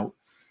that out.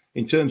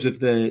 In terms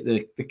of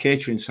the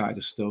catering side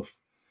of stuff,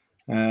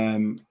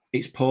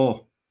 it's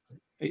poor.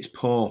 It's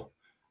poor.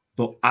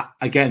 But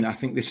again, I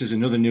think this is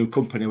another new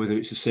company. Whether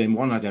it's the same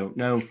one, I don't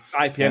know.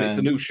 IPM, it's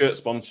the new shirt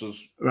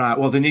sponsors, right?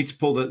 Well, they need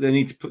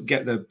to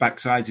get their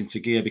backsides into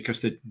gear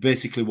because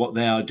basically what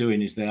they are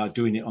doing is they are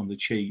doing it on the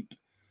cheap.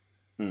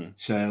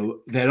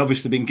 So they're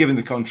obviously been given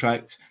the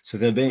contract, so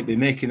they'll be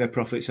making their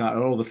profits out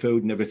of all the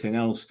food and everything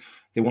else.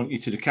 They want you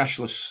to do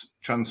cashless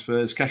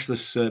transfers,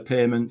 cashless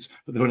payments,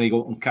 but they've only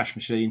got one cash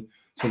machine.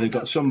 So they've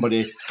got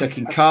somebody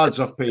taking cards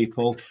off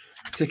people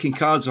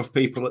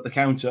at the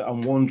counter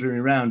and wandering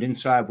around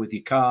inside with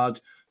your card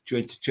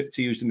to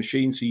use the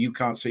machine, so you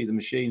can't see the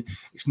machine.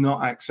 It's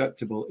not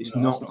acceptable. It's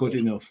not good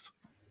enough.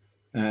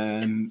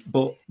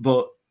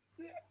 But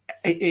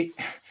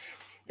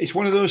it's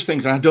one of those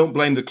things, and I don't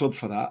blame the club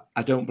for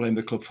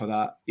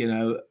that. You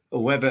know,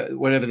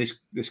 whatever this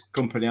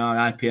company are,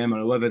 IPM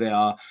or whoever they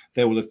are,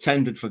 they will have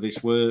tendered for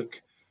this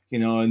work, you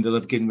know, and they'll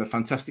have given them a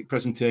fantastic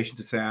presentation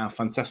to say how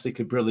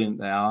fantastically brilliant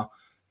they are,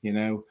 you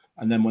know.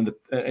 And then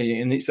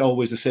and it's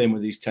always the same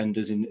with these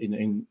tenders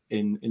in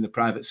the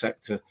private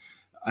sector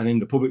and in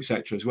the public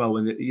sector as well.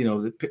 When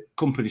the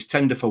companies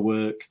tender for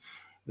work,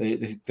 they're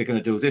going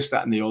to do this,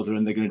 that, and the other,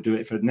 and they're going to do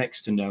it for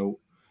next to no,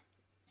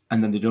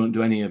 and then they don't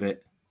do any of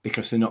it,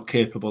 because they're not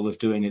capable of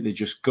doing it. They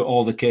just got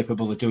all they're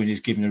capable of doing is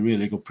giving a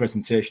really good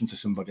presentation to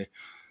somebody,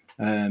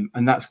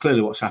 and that's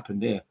clearly what's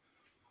happened here.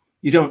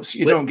 You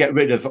don't get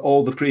rid of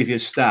all the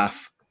previous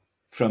staff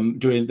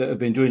that have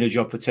been doing a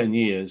job for 10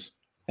 years,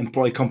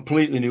 employ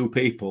completely new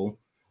people,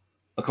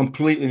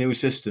 completely new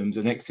systems,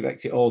 and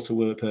expect it all to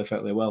work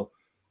perfectly well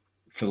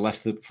for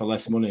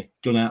less money.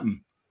 Don't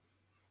happen.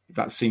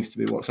 That seems to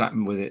be what's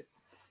happened with it.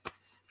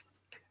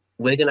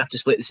 We're going to have to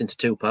split this into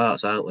 2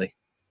 parts, aren't we?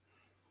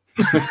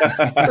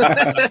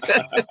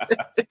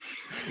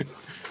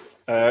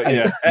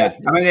 Yeah.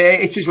 I mean,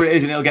 it is what it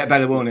is, and it'll get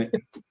better, won't it?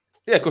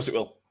 Yeah, of course it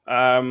will.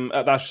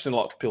 That's just a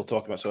lot of people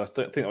talking about, so I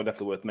think that would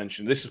definitely worth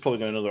mentioning. This is probably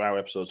going to be another hour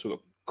episode, so we've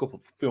got a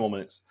few more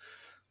minutes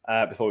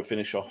before we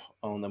finish off,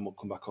 and then we'll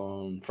come back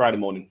on Friday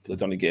morning for the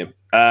Donny game.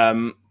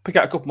 Pick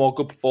out a couple more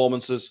good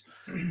performances.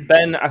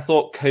 Ben, I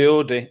thought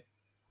Coyote,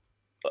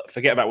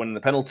 forget about winning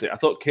the penalty. I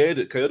thought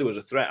Coyote was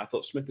a threat. I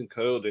thought Smith and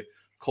Coyote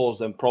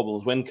caused them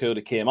problems. When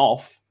Coyote came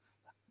off,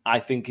 I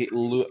think it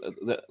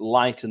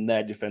lightened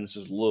their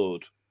defence's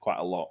load quite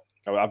a lot.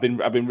 I've been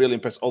really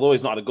impressed. Although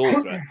he's not had a goal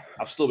threat,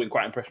 I've still been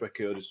quite impressed by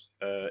Coyote's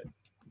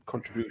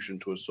contribution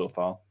to us so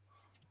far.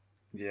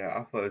 Yeah,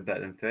 I thought it was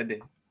better than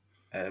Freddie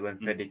when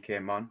Freddie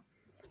came on.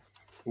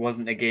 It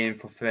wasn't a game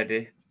for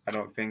Freddie. I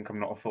don't think. I'm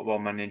not a football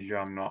manager.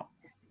 I'm not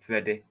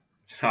Freddie.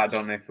 So I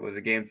don't know if it was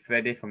a game for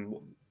Freddie from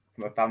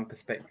a fan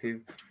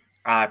perspective.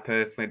 I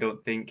personally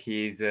don't think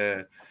he's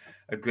a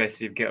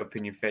aggressive, get up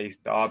in your face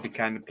derby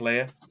kind of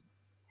player.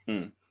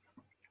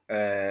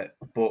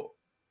 But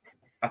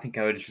I think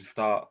Eldridge should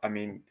start. I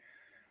mean,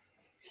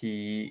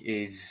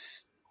 he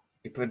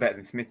played better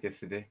than Smith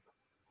yesterday,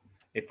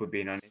 if we're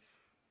being honest.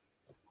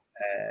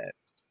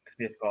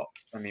 Smith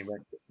when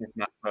Smith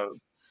Maxwell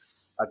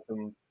had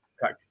some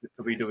practice with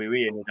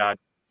WWE and he had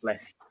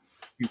less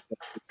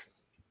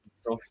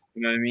stuff,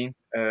 you know what I mean?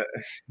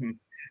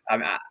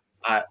 I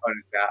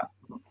honestly, I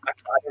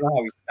don't know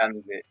how he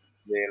stands it,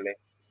 really.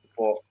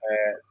 But,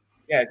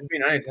 to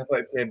be honest, I thought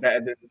he played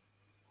better than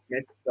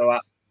Smith, so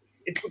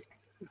it's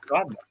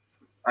bad.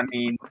 I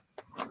mean,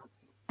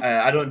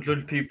 I don't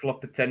judge people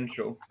off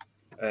potential,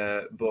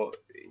 but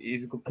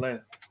he's a good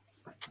player.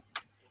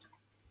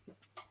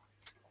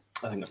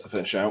 I think that's the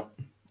first shout.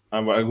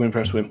 I'm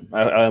impressed with him.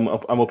 I'm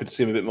hoping to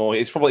see him a bit more.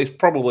 He's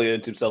probably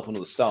earned himself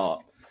another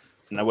start.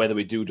 Now, whether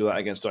we do that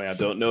against Donny, I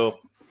don't know.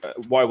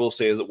 What I will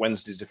say is that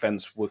Wednesday's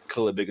defence were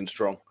clearly big and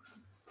strong.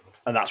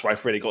 And that's why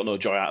Freddie got no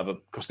joy out of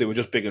them, because they were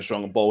just big and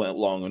strong and ball went up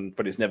long, and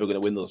Freddie's never going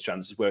to win those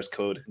chances, whereas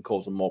Code can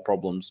cause them more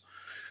problems.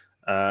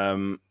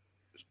 Do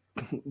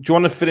you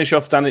want to finish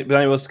off, Danny?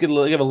 Let's give a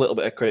little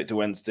bit of credit to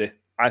Wednesday.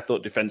 I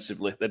thought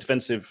defensively, the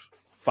defensive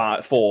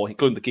four,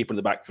 including the keeper in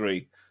the back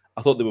three,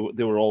 I thought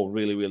they were all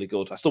really, really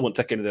good. I still won't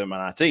take any of them on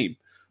our team,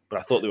 but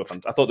I thought they were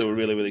I thought they were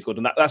really, really good,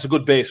 and that's a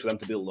good base for them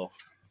to build off.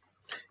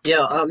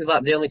 Yeah, I'm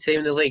like the only team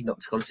in the league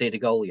not to concede a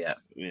goal yet.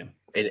 Yeah,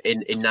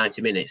 in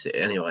 90 minutes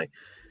anyway.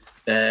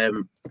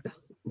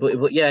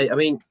 But yeah, I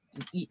mean,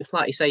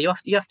 like you say, you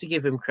have to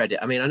give him credit.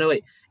 I mean, I know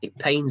it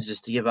pains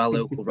us to give our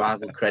local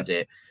rival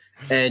credit,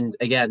 and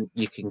again,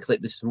 you can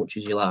clip this as much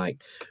as you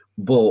like,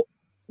 but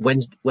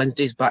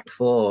Wednesday's back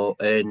four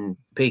and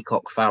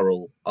Peacock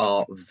Farrell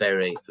are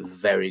very,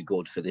 very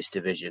good for this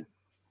division.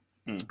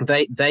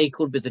 They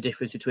could be the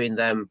difference between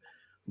them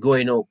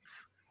going up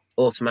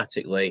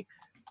automatically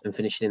and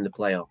finishing in the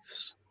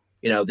playoffs.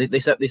 You know,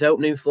 this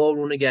opening 4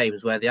 run of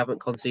games where they haven't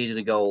conceded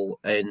a goal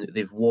and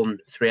they've won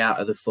 3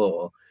 out of the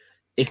 4.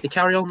 If they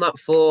carry on that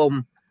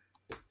form,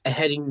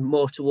 heading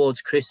more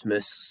towards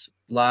Christmas,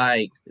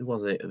 like, who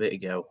was it a bit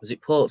ago? Was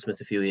it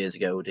Portsmouth a few years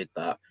ago who did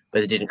that? Where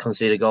they didn't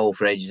concede a goal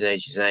for ages and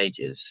ages and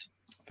ages.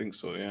 I think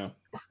so, yeah.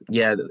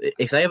 Yeah,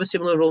 if they have a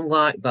similar run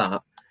like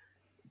that,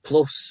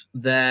 plus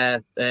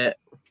their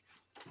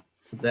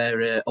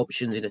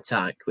options in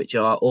attack, which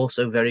are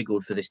also very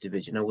good for this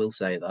division, I will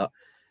say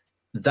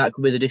that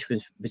could be the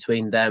difference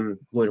between them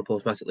going up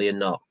automatically and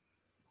not.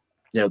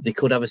 You know, they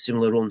could have a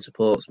similar run to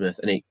Portsmouth,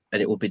 and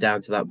it would be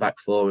down to that back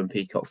four and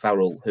Peacock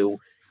Farrell, who,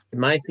 in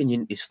my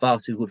opinion, is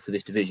far too good for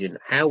this division.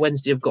 How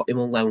Wednesday have got him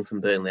on loan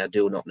from Burnley, I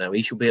do not know.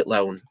 He should be at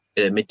loan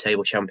in a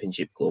mid-table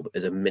championship club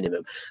as a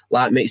minimum,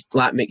 like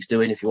Mick's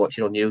doing. If you're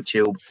watching on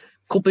YouTube,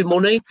 could be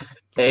money,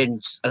 and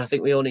I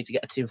think we all need to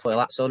get a tinfoil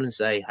hats on and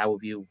say, how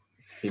have you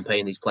been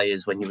paying these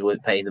players when you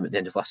weren't paying them at the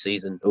end of last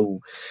season?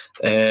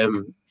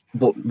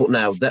 But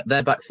now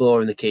their back four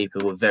and the keeper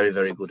were very,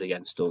 very good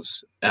against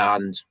us,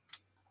 and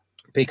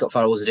Peacock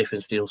Farrell was the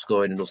difference between us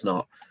scoring and us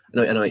not.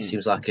 I know it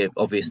seems like an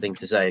obvious thing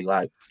to say,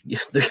 like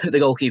the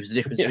goalkeeper's the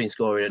difference between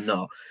scoring and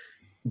not,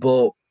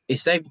 but he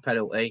saved the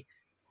penalty.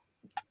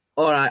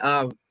 All right,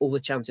 our other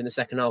chance in the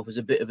second half was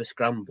a bit of a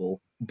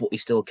scramble, but he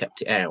still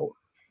kept it out.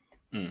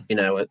 You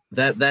know,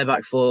 their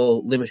back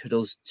four limited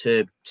us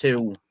to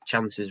 2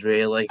 chances,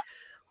 really,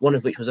 one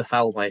of which was a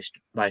foul by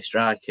a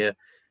striker,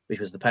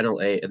 which was the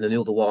penalty, and then the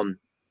other one,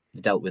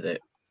 they dealt with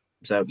it.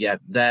 So, yeah,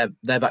 their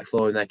back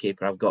four and their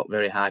keeper I've got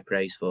very high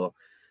praise for.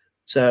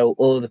 So,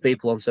 all of the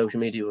people on social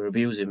media who are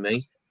abusing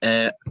me,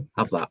 have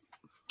that.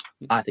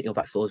 I think your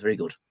back four is very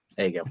good.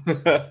 There you go.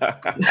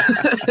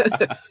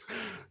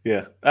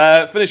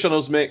 Yeah. Finish on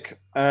us, Mick.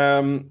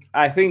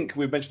 I think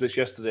we mentioned this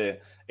yesterday.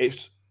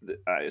 It's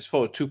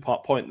for a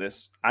 2-part point,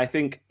 this. I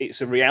think it's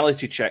a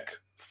reality check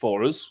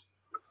for us,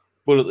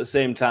 but at the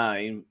same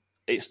time,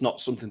 it's not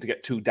something to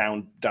get too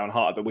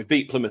downhearted. But we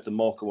beat Plymouth and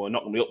Morecambe. We're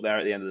not going to be up there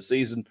at the end of the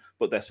season,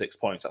 but they're 6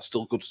 points. That's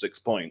still good 6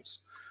 points.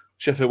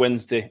 Sheffield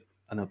Wednesday,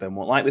 I know Ben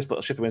won't like this,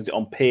 but Sheffield Wednesday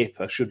on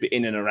paper should be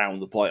in and around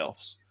the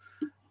playoffs.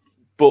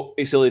 But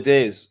it's early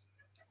days.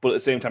 But at the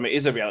same time, it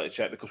is a reality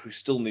check because we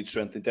still need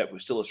strength in depth. We're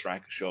still a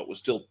striker short. We're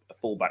still a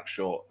full-back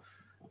short.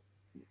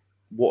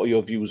 What are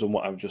your views on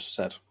what I've just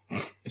said?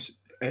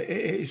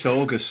 It's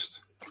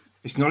August.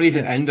 It's not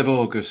even end of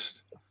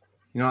August.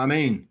 You know what I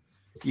mean?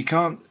 You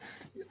can't...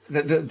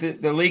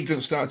 The league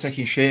doesn't start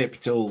taking shape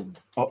till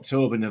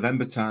October,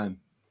 November time.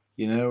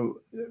 You know,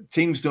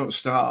 teams don't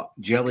start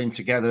gelling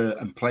together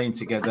and playing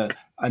together.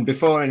 And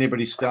before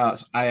anybody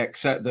starts, I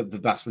accept that the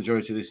vast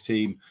majority of this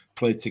team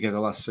played together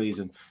last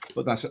season,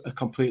 but that's a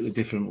completely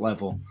different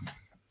level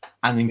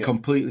and in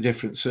completely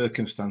different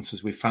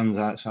circumstances with fans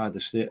outside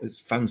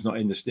the fans not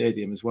in the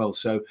stadium as well.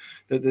 So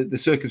the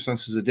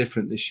circumstances are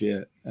different this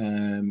year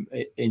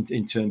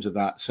in terms of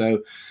that.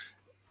 So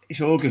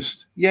it's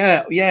August.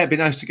 Yeah, it'd be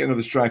nice to get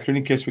another striker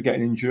in case we get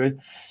an injury.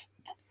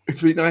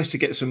 It'd be nice to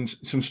get some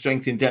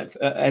strength in depth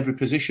at every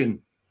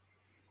position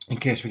in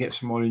case we get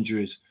some more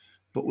injuries.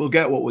 But we'll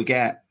get what we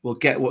get. We'll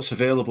get what's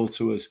available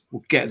to us.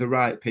 We'll get the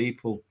right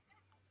people,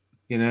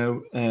 you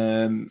know,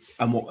 and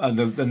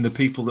the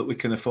people that we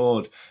can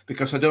afford.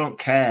 Because I don't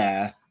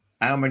care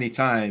how many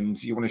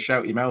times you want to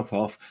shout your mouth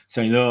off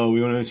saying, "No,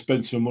 we want to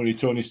spend some money.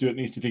 Tony Stewart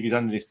needs to dig his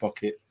hand in his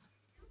pocket."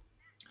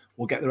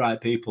 We'll get the right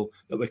people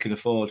that we can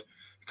afford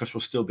because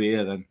we'll still be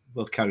here then.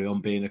 We'll carry on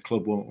being a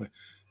club, won't we?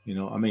 You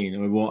know what I mean?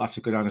 And we won't have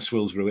to go down to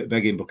Swillsbury with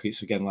begging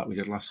buckets again like we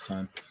did last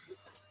time.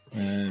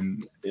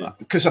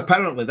 Because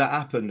apparently that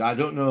happened. I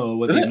don't know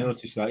whether you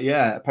noticed that.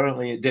 Yeah,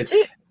 apparently it did.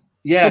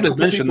 Yeah, somebody's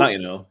mentioned that, you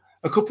know.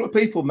 A couple of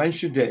people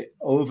mentioned it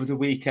over the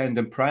weekend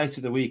and prior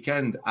to the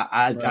weekend.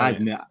 I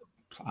don't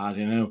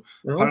know.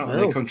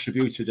 Apparently they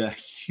contributed a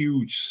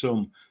huge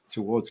sum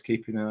towards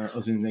keeping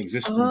us in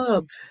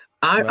existence.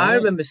 I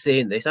remember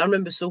seeing this. I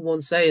remember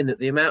someone saying that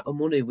the amount of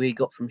money we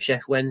got from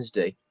Sheffield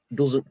Wednesday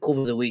doesn't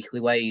cover the weekly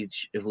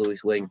wage of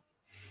Lewis Wing.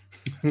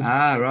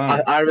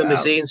 Right. I remember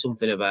seeing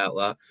something about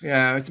that.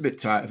 Yeah, it's a bit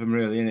tight of them,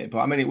 really, isn't it? But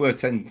I mean, it were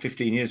 10,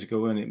 15 years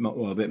ago, weren't it?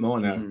 Well, a bit more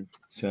now.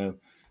 So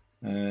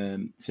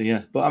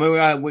yeah. But I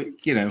mean, we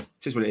you know,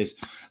 it is what it is.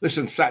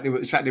 Listen, Saturday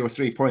were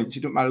 3 points.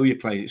 It doesn't matter who you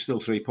play; it's still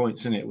 3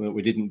 points, isn't it?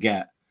 We didn't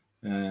get,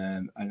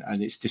 and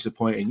it's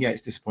disappointing. Yeah,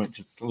 it's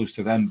disappointing to lose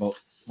to them, but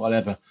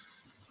whatever.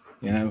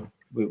 You know,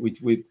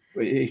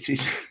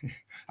 it's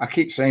I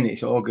keep saying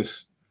it's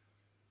August.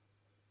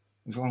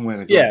 There's a long way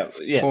to go.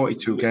 Yeah.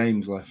 42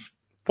 games left.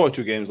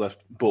 42 games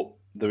left, but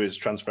there is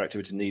transfer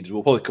activity needed.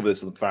 We'll probably cover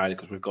this on Friday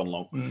because we've gone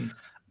long.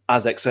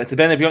 As expected.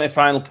 Ben, have you got any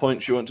final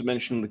points you want to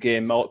mention in the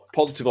game,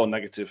 positive or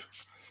negative?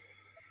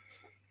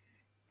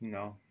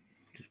 No,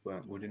 just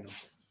weren't good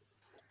enough.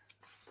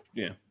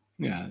 Yeah.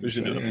 Yeah,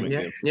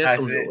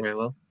 very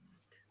well.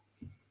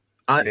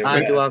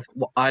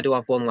 I do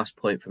have one last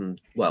point from,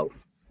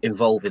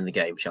 involving the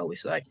game, shall we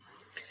say.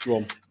 Go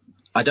on.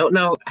 I don't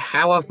know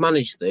how I've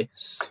managed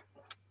this,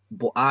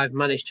 but I've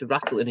managed to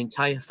rattle an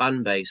entire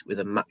fan base with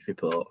a match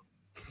report.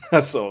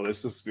 That's all.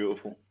 This is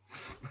beautiful.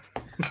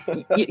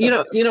 you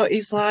know,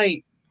 it's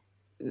like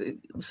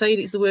saying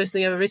it's the worst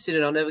thing ever written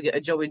and I'll never get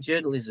a job in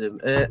journalism.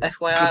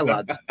 FYI,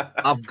 lads,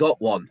 I've got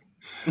one.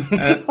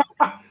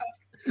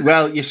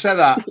 Well, you said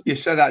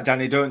that,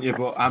 Danny, don't you?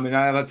 But I mean,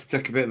 I've had to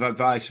take a bit of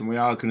advice, and we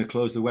are going to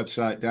close the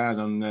website down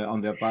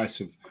on the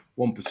advice of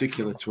one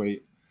particular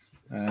tweet.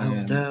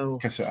 No!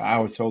 Because I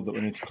was told that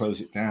we need to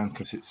close it down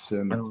because it's.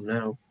 Oh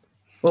no!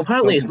 Well,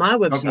 apparently it's my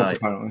website.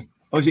 Apparently.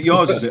 Oh, is it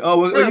yours? Is it? Oh,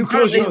 well, you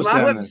close yours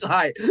down. My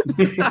website.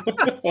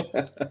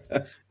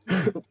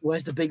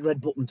 Where's the big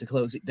red button to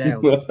close it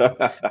down?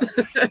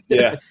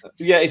 Yeah.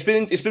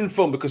 It's been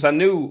fun because I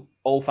knew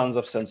all fans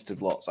have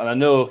sensitive lots, and I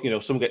know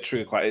some get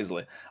triggered quite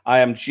easily. I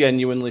am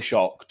genuinely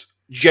shocked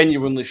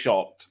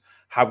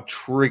how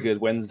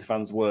triggered Wednesday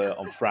fans were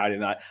on Friday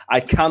night. I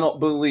cannot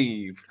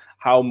believe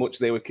how much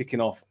they were kicking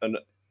off, and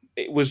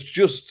it was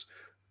just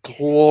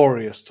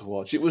glorious to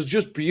watch. It was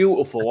just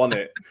beautiful,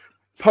 wasn't it?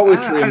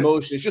 Poetry,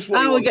 emotion. It's just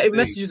what I was getting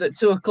messages at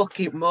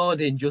 2:00 in the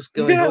morning, just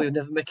going, "Oh, you'll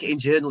never make it in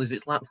journalism."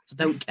 It's like, I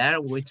don't care.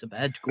 I'm going to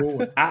bed. Go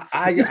on.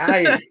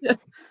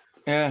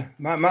 Yeah,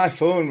 my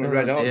phone was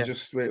read out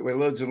just with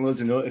loads and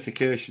loads of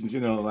notifications.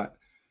 Like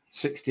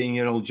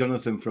 16-year-old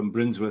Jonathan from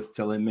Brinsworth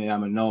telling me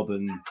I'm a knob,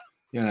 and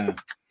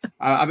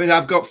I mean,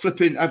 I've got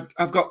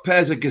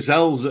pairs of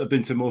gazelles that have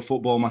been to more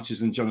football matches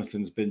than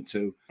Jonathan's been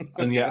to,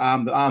 and yet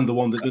I'm the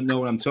one that doesn't know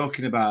what I'm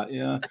talking about.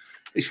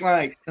 It's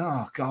like,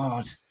 oh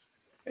God.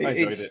 I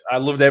enjoyed it. I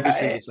loved every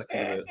single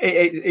second of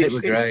it. It was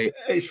great.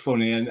 It's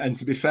funny, and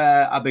to be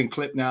fair, I've been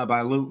clipped now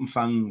by Luton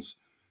fans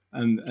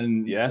and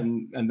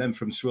then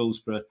from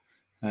Swillsbury.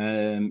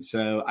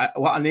 So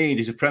what I need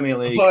is a Premier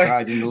League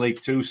side and the League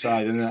Two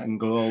side, and I can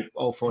go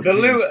all four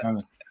divisions. I'm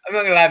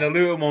not gonna lie, the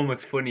Luton one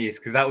was funniest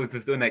because that was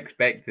just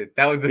unexpected.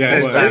 That was the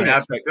first time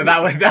unexpected.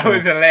 That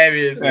was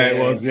hilarious. Yeah, it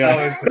was. Yeah,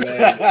 that was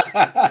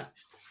hilarious.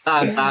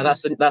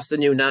 That's the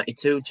new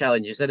 92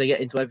 challenge. Instead of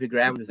getting to every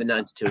ground with the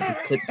 92, be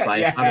clipped by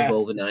a fan of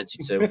all the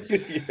 92.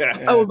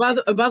 Oh,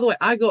 and by the way,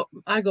 I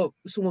got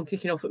someone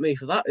kicking off at me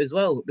for that as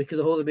well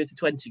because I've only been to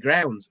 20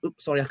 grounds.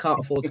 Oops, sorry, I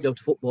can't afford to go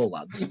to football,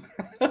 lads.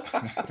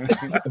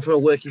 I'm from a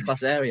working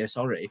class area.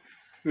 Sorry.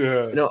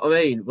 Yeah. You know what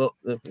I mean? But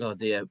oh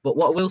dear. But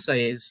what I will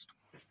say is,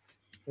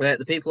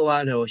 the people who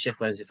I know are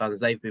Sheffield Wednesday fans.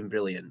 They've been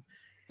brilliant.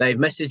 They've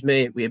messaged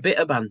me with a bit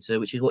of banter,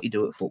 which is what you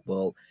do at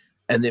football.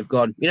 And they've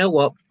gone, you know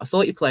what? I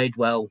thought you played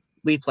well.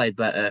 We played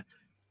better.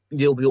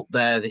 You'll be up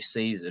there this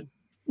season.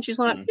 And she's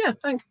like, yeah,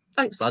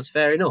 thanks, lads.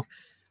 Fair enough.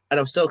 And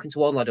I was talking to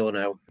one lad I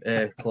know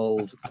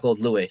called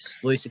Lewis.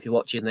 Lewis, if you're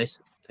watching this,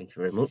 thank you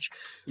very much.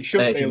 You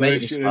shouldn't be,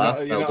 Lewis. You're not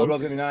a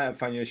Rotherham United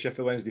fan. You're a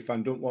Sheffield Wednesday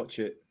fan. Don't watch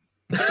it.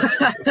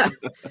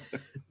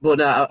 But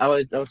no, I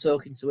was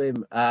talking to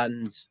him,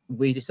 and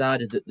we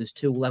decided that there's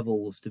two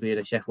levels to being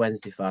a Sheffield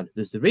Wednesday fan.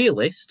 There's the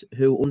realist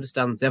who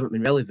understands they haven't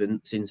been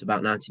relevant since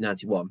about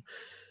 1991.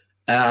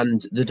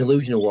 And the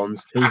delusional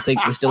ones who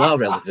think we still are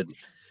relevant.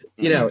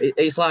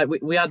 It's like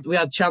we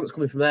had chants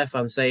coming from their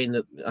fans saying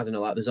that, I don't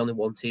know, like there's only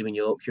one team in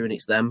Yorkshire and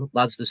it's them.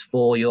 Lads, there's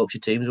 4 Yorkshire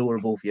teams who are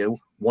above you,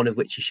 one of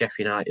which is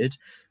Sheffield United.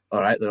 All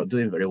right, they're not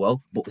doing very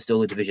well, but they're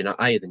still a division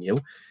higher than you.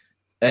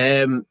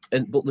 But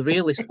the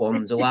realist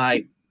ones are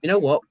like, you know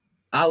what?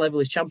 Our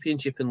level is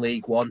Championship and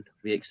League One.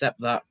 We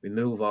accept that. We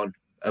move on.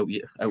 Hope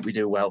we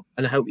do well.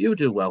 And I hope you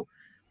do well.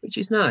 which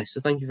is nice.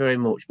 So thank you very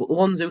much. But the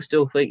ones who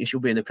still think you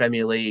should be in the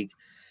Premier League,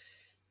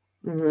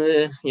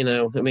 you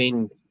know, I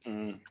mean,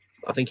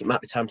 I think it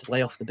might be time to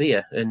lay off the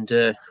beer and,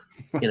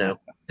 you know.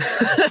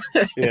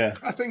 Yeah,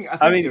 I think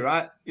mean, you're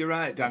right. You're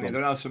right, Danny.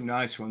 There are some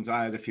nice ones.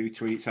 I had a few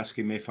tweets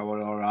asking me if I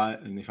were all right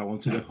and if I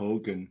wanted a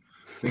hug and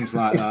things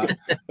like that.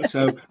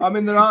 So I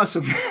mean, there are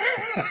some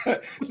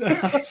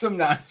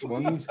nice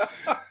ones.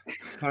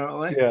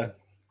 Apparently, yeah.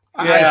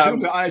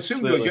 I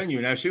assume they were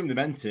genuine. I assume they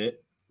meant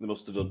it. They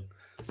must have done.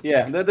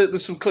 Yeah,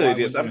 there's some clear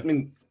idiots. I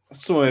mean,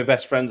 some of my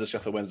best friends are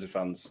Sheffield Wednesday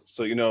fans,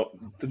 so you know,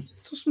 there's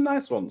some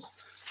nice ones.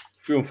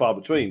 Few and far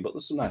between, but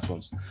there's some nice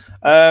ones.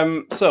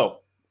 So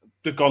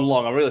we've gone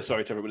long. I'm really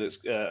sorry to everybody,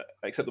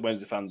 except the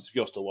Wednesday fans. If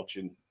you're still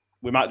watching,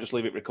 we might just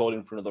leave it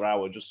recording for another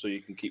hour, just so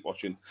you can keep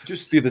watching.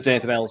 Just see if there's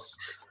anything else.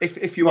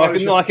 If you are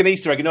like an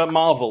Easter egg, you know, at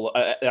Marvel,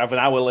 they have an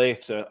hour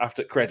later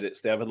after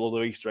credits, they have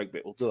another Easter egg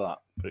bit. We'll do that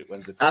for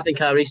Wednesday. I think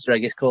our Easter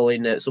egg is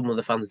calling some of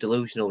the fans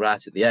delusional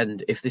right at the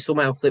end. If they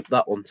somehow clip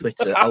that on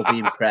Twitter, I'll be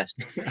impressed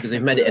because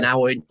they've made it an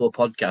hour into a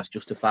podcast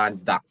just to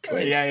find that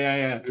clip.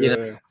 Yeah. You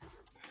know?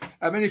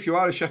 I mean, if you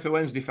are a Sheffield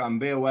Wednesday fan,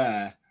 be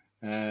aware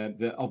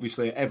that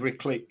obviously every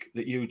click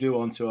that you do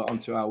onto our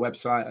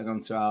website and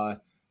onto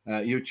our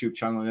YouTube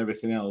channel and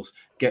everything else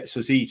gets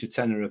us each a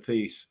tenner a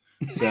piece.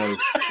 So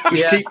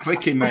just keep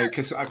clicking, mate,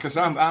 because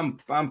I'm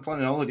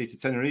planning a holiday to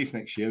Tenerife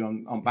next year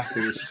on back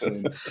of this.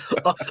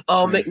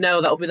 Mick,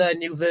 no, that'll be their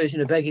new version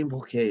of begging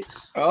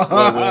buckets.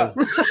 Yeah.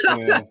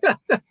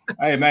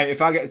 Hey, mate,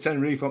 if I get a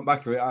Tenerife on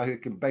back of it, I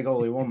can beg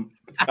all you want.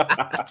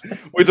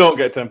 We don't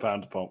get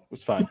 £10 a pop.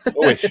 It's fine. I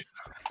wish.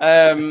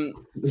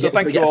 So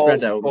thank you all.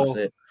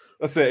 Freddo,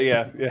 that's it.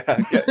 Yeah.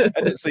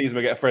 Edit season,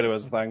 we get a Freddo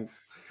as a thanks.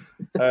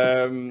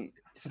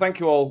 So thank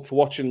you all for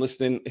watching,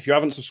 listening. If you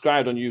haven't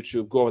subscribed on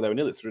YouTube, go over there. We're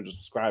nearly 300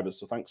 subscribers.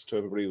 So thanks to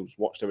everybody who's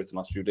watched everything the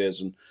last few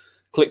days and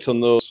clicked on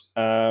those.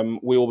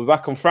 We will be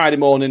back on Friday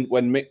morning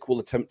when Mick will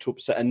attempt to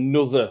upset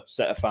another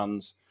set of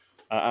fans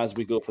as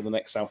we go for the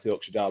next South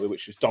Yorkshire derby,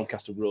 which is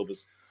Doncaster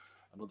Rovers.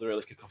 Another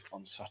early kick-off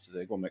on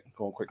Saturday. Go on, Mick.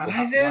 Go on quickly.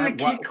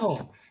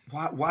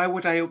 Why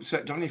would I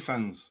upset Donny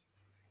fans?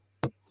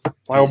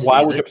 Why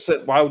would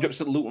you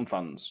upset Luton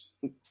fans?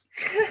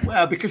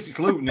 Well, because it's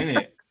Luton, isn't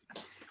it?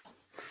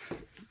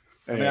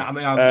 I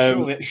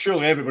mean,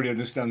 surely everybody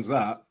understands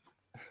that.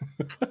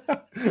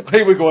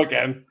 Here we go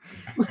again.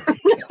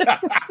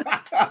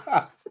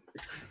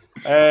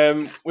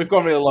 We've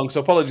gone really long,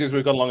 so apologies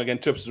we've gone long again,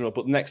 2 episodes in a row,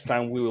 but next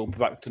time we will be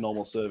back to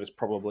normal service,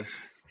 probably.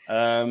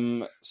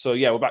 So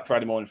yeah, we're back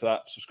Friday morning for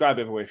that. Subscribe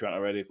everywhere if you aren't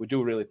already. We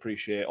do really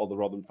appreciate all the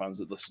Rotherham fans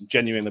that listen.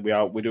 Genuinely,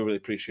 we do really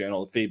appreciate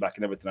all the feedback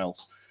and everything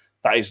else.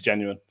 That is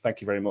genuine.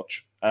 Thank you very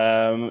much.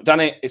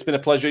 Danny, it's been a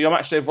pleasure. Your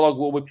matchday vlog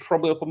will be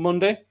probably up on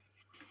Monday?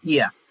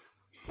 Yeah.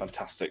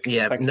 Fantastic.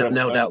 Yeah,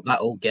 no doubt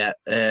that'll get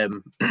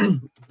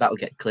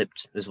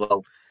clipped as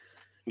well.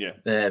 Yeah.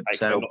 Make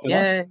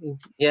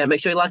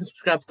sure you like and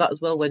subscribe to that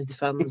as well, Wednesday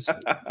fans.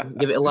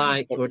 Give it a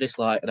like or a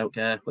dislike. I don't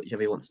care,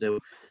 whichever you want to do.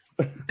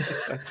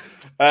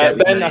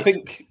 Ben, I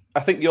think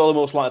you're the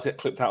most likely to get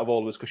clipped out of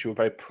all of us because you were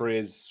very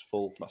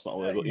praiseful. That's not a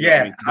word, but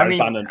I mean,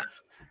 Bannon.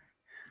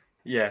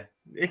 Yeah.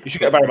 You should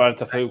get a Barry Bannon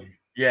tattoo.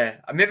 Yeah,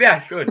 maybe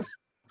I should. You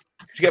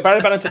should get a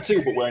Barry Bannon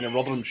tattoo, but wearing a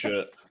Rotherham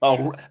shirt.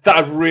 Oh,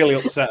 that'd really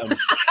upset him.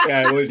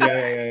 Yeah, it would.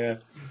 Yeah.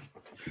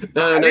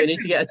 No, you need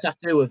to get a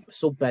tattoo of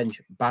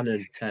sub-bench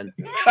Bannon 10.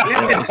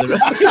 Bannon,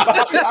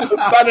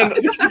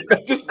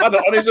 just Bannon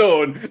on his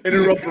own in a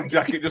Rotherham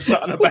jacket, just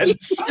sat on a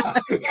bench.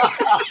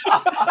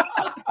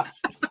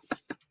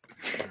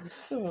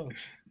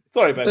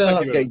 Sorry, Ben.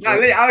 Thank you.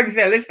 I would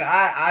say, listen,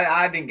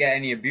 I didn't get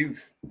any abuse,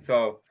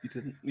 so you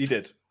didn't. You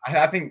did.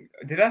 I think.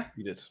 Did I?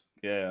 You did.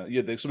 Yeah.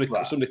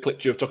 Somebody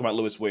clipped you talking about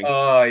Lewis Wing.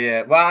 Oh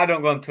yeah. Well, I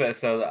don't go on Twitter,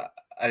 so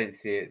I didn't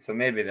see it. So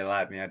maybe they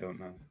like me. I don't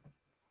know.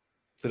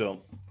 They don't.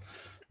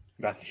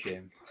 That's a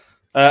shame.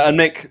 And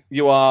Nick,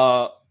 you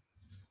are.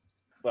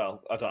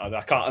 Well,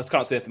 I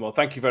can't say anything more.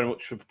 Thank you very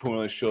much for putting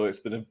on this show. It's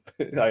been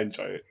I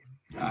enjoy it.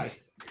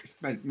 It's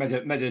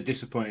made a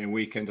disappointing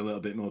weekend a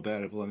little bit more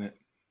bearable, isn't it?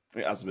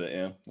 It has a bit,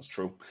 yeah. That's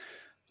true.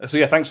 So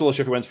yeah, thanks to all the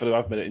Sheffield Wednesday for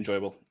I've made it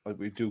enjoyable.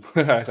 We do.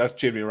 That's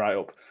cheered me right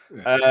up.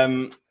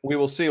 Yeah. We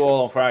will see you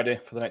all on Friday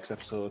for the next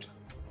episode.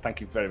 Thank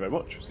you very, very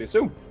much. See you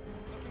soon.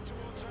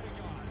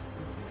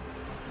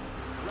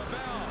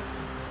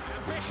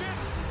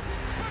 Ambitious,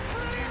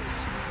 brilliant.